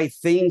put the right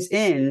things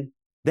in,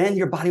 then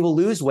your body will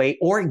lose weight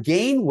or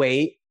gain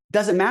weight.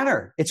 Doesn't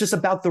matter. It's just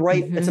about the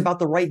right, it's about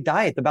the right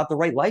diet, about the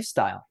right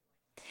lifestyle.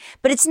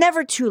 But it's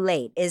never too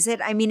late, is it?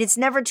 I mean, it's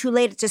never too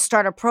late to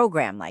start a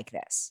program like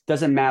this.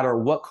 Doesn't matter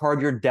what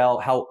card you're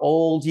dealt, how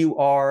old you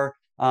are.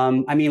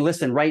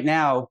 Listen, right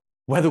now,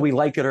 whether we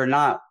like it or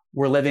not,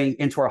 we're living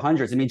into our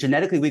hundreds.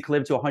 Genetically, we could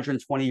live to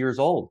 120 years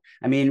old.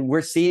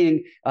 We're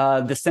seeing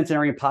the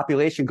centenarian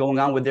population going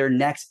on with their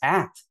next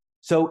act.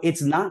 So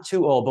it's not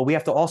too old, but we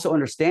have to also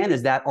understand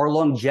is that our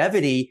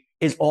longevity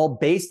is all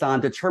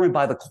determined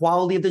by the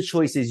quality of the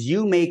choices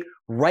you make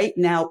right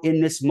now in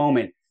this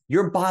moment.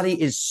 Your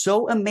body is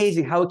so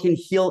amazing how it can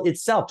heal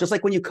itself. Just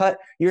like when you cut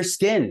your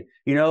skin,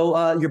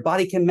 your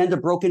body can mend a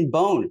broken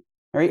bone.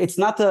 Right? It's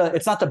not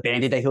the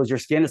Band-Aid that heals your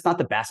skin. It's not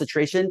the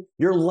bacitration.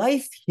 Your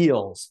life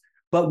heals,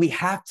 but we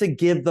have to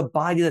give the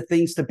body the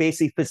things to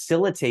basically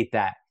facilitate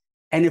that.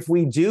 And if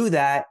we do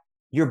that,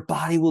 your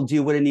body will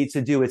do what it needs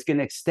to do. It's going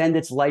to extend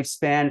its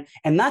lifespan,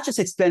 and not just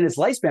extend its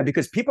lifespan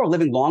because people are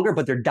living longer,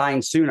 but they're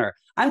dying sooner.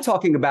 I'm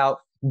talking about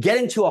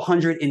getting to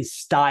 100 in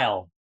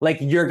style, like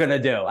you're going to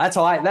do.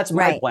 That's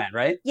my plan,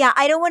 right? Yeah.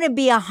 I don't want to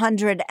be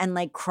 100 and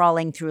like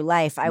crawling through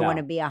life. I want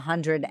to be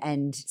 100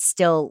 and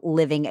still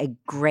living a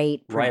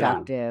great,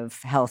 productive,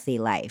 healthy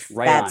life.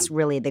 That's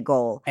really the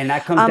goal. And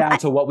that comes down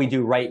to what we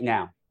do right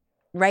now.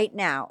 Right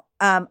now.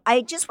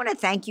 I just want to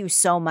thank you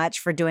so much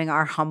for doing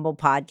our humble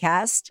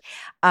podcast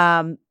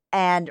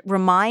and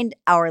remind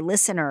our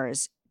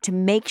listeners to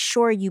make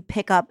sure you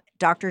pick up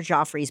Dr.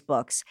 Gioffre's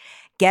books.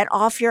 Get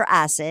Off Your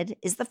Acid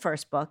is the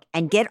first book,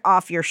 and Get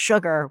Off Your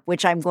Sugar,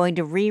 which I'm going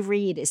to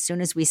reread as soon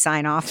as we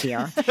sign off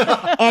here.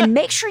 And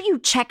make sure you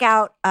check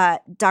out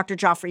Dr.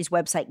 Gioffre's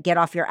website,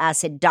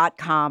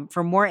 getoffyouracid.com,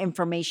 for more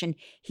information.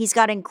 He's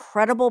got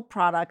incredible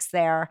products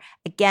there.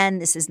 Again,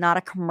 this is not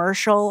a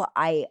commercial.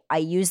 I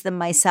use them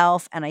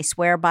myself, and I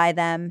swear by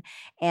them.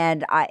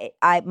 And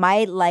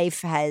my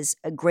life has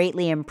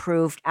greatly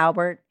improved.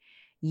 Albert,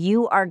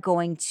 you are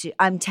going to,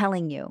 I'm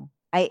telling you,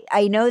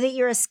 I know that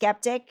you're a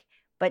skeptic,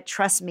 but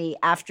trust me,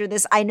 after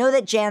this, I know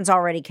that Jan's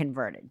already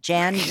converted.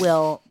 Jan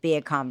will be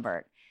a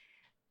convert.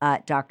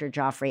 Dr.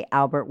 Gioffre,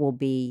 Albert will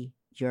be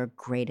your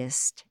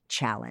greatest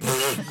challenge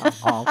of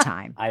all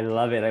time. I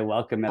love it. I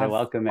welcome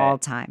it. All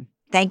time.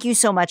 Thank you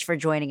so much for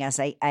joining us.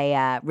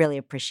 I really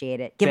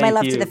appreciate it. Give my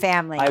love to the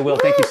family. I will.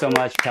 Thank you so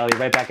much, Kelly.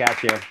 Right back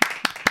at you.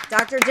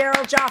 Dr.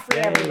 Daryl Gioffre,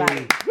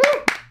 everybody.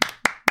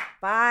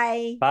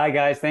 Bye. Bye,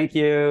 guys. Thank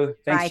you.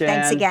 Thanks, Jan.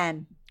 Thanks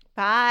again.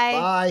 Bye.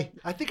 Bye.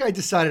 I think I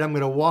decided I'm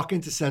going to walk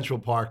into Central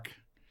Park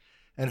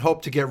and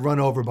hope to get run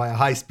over by a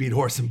high-speed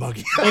horse and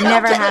buggy. It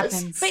never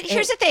happens. But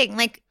here's the thing.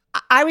 Like,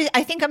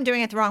 I think I'm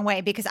doing it the wrong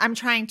way because I'm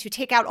trying to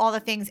take out all the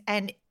things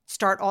and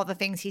start all the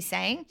things he's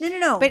saying.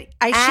 No. But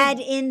I add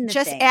should in the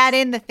just things. add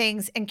in the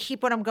things and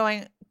keep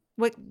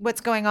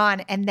what's going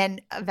on, and then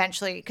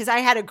eventually, because I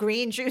had a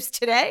green juice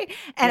today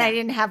and I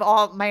didn't have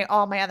all my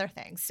other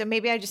things, so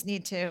maybe I just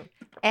need to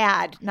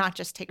add, not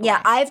just take away.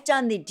 Yeah, I've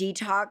done the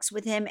detox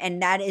with him,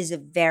 and that is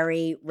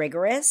very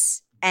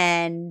rigorous.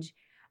 And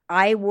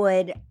I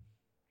would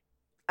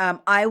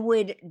I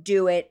would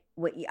do it.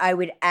 I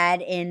would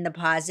add in the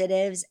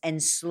positives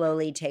and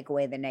slowly take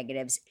away the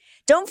negatives.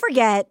 Don't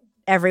forget,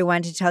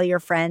 everyone, to tell your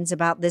friends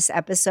about this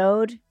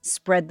episode.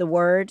 Spread the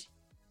word.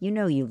 You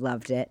know you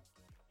loved it.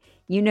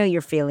 You know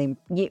you're feeling,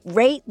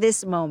 right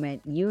this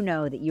moment, you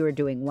know that you are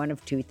doing one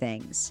of two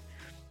things.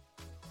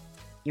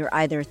 You're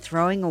either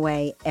throwing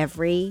away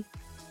every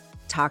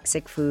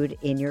toxic food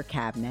in your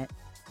cabinet,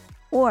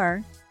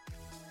 or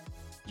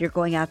you're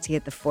going out to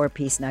get the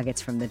 4-piece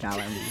nuggets from the Dollar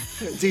Menu.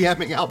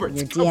 DMing Albert.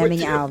 You're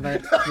DMing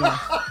Albert. Yeah.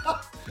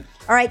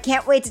 All right,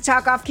 can't wait to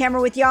talk off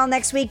camera with y'all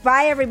next week.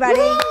 Bye, everybody.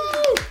 Woo!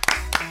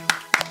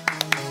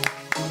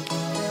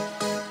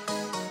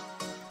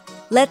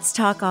 Let's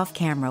Talk Off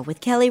Camera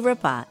with Kelly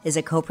Ripa is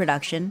a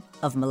co-production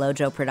of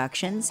Melojo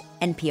Productions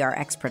and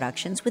PRX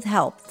Productions with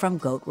help from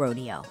Goat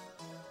Rodeo.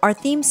 Our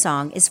theme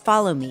song is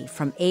Follow Me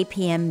from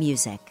APM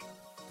Music.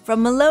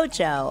 From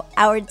Melojo,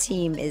 our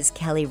team is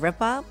Kelly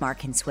Ripa, Mark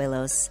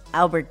Consuelos,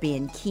 Albert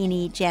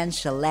Bianchini, Jan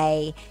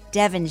Chalet,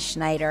 Devin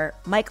Schneider,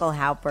 Michael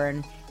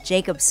Halpern,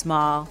 Jacob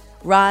Small,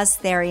 Roz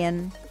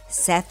Therian,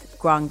 Seth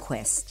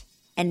Gronquist,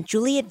 and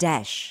Julia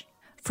Desch.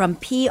 From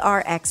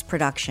PRX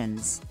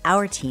Productions,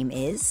 our team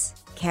is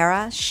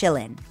Kara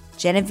Schillen,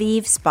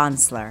 Genevieve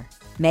Sponsler,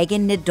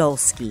 Megan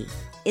Nadolski,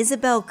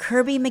 Isabel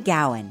Kirby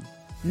McGowan,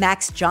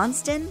 Max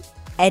Johnston,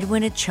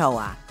 Edwin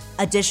Ochoa.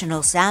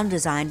 Additional sound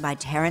design by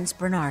Terrence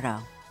Bernardo.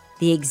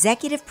 The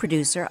executive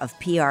producer of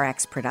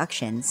PRX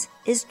Productions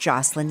is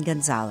Jocelyn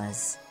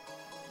Gonzalez.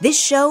 This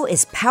show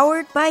is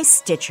powered by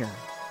Stitcher.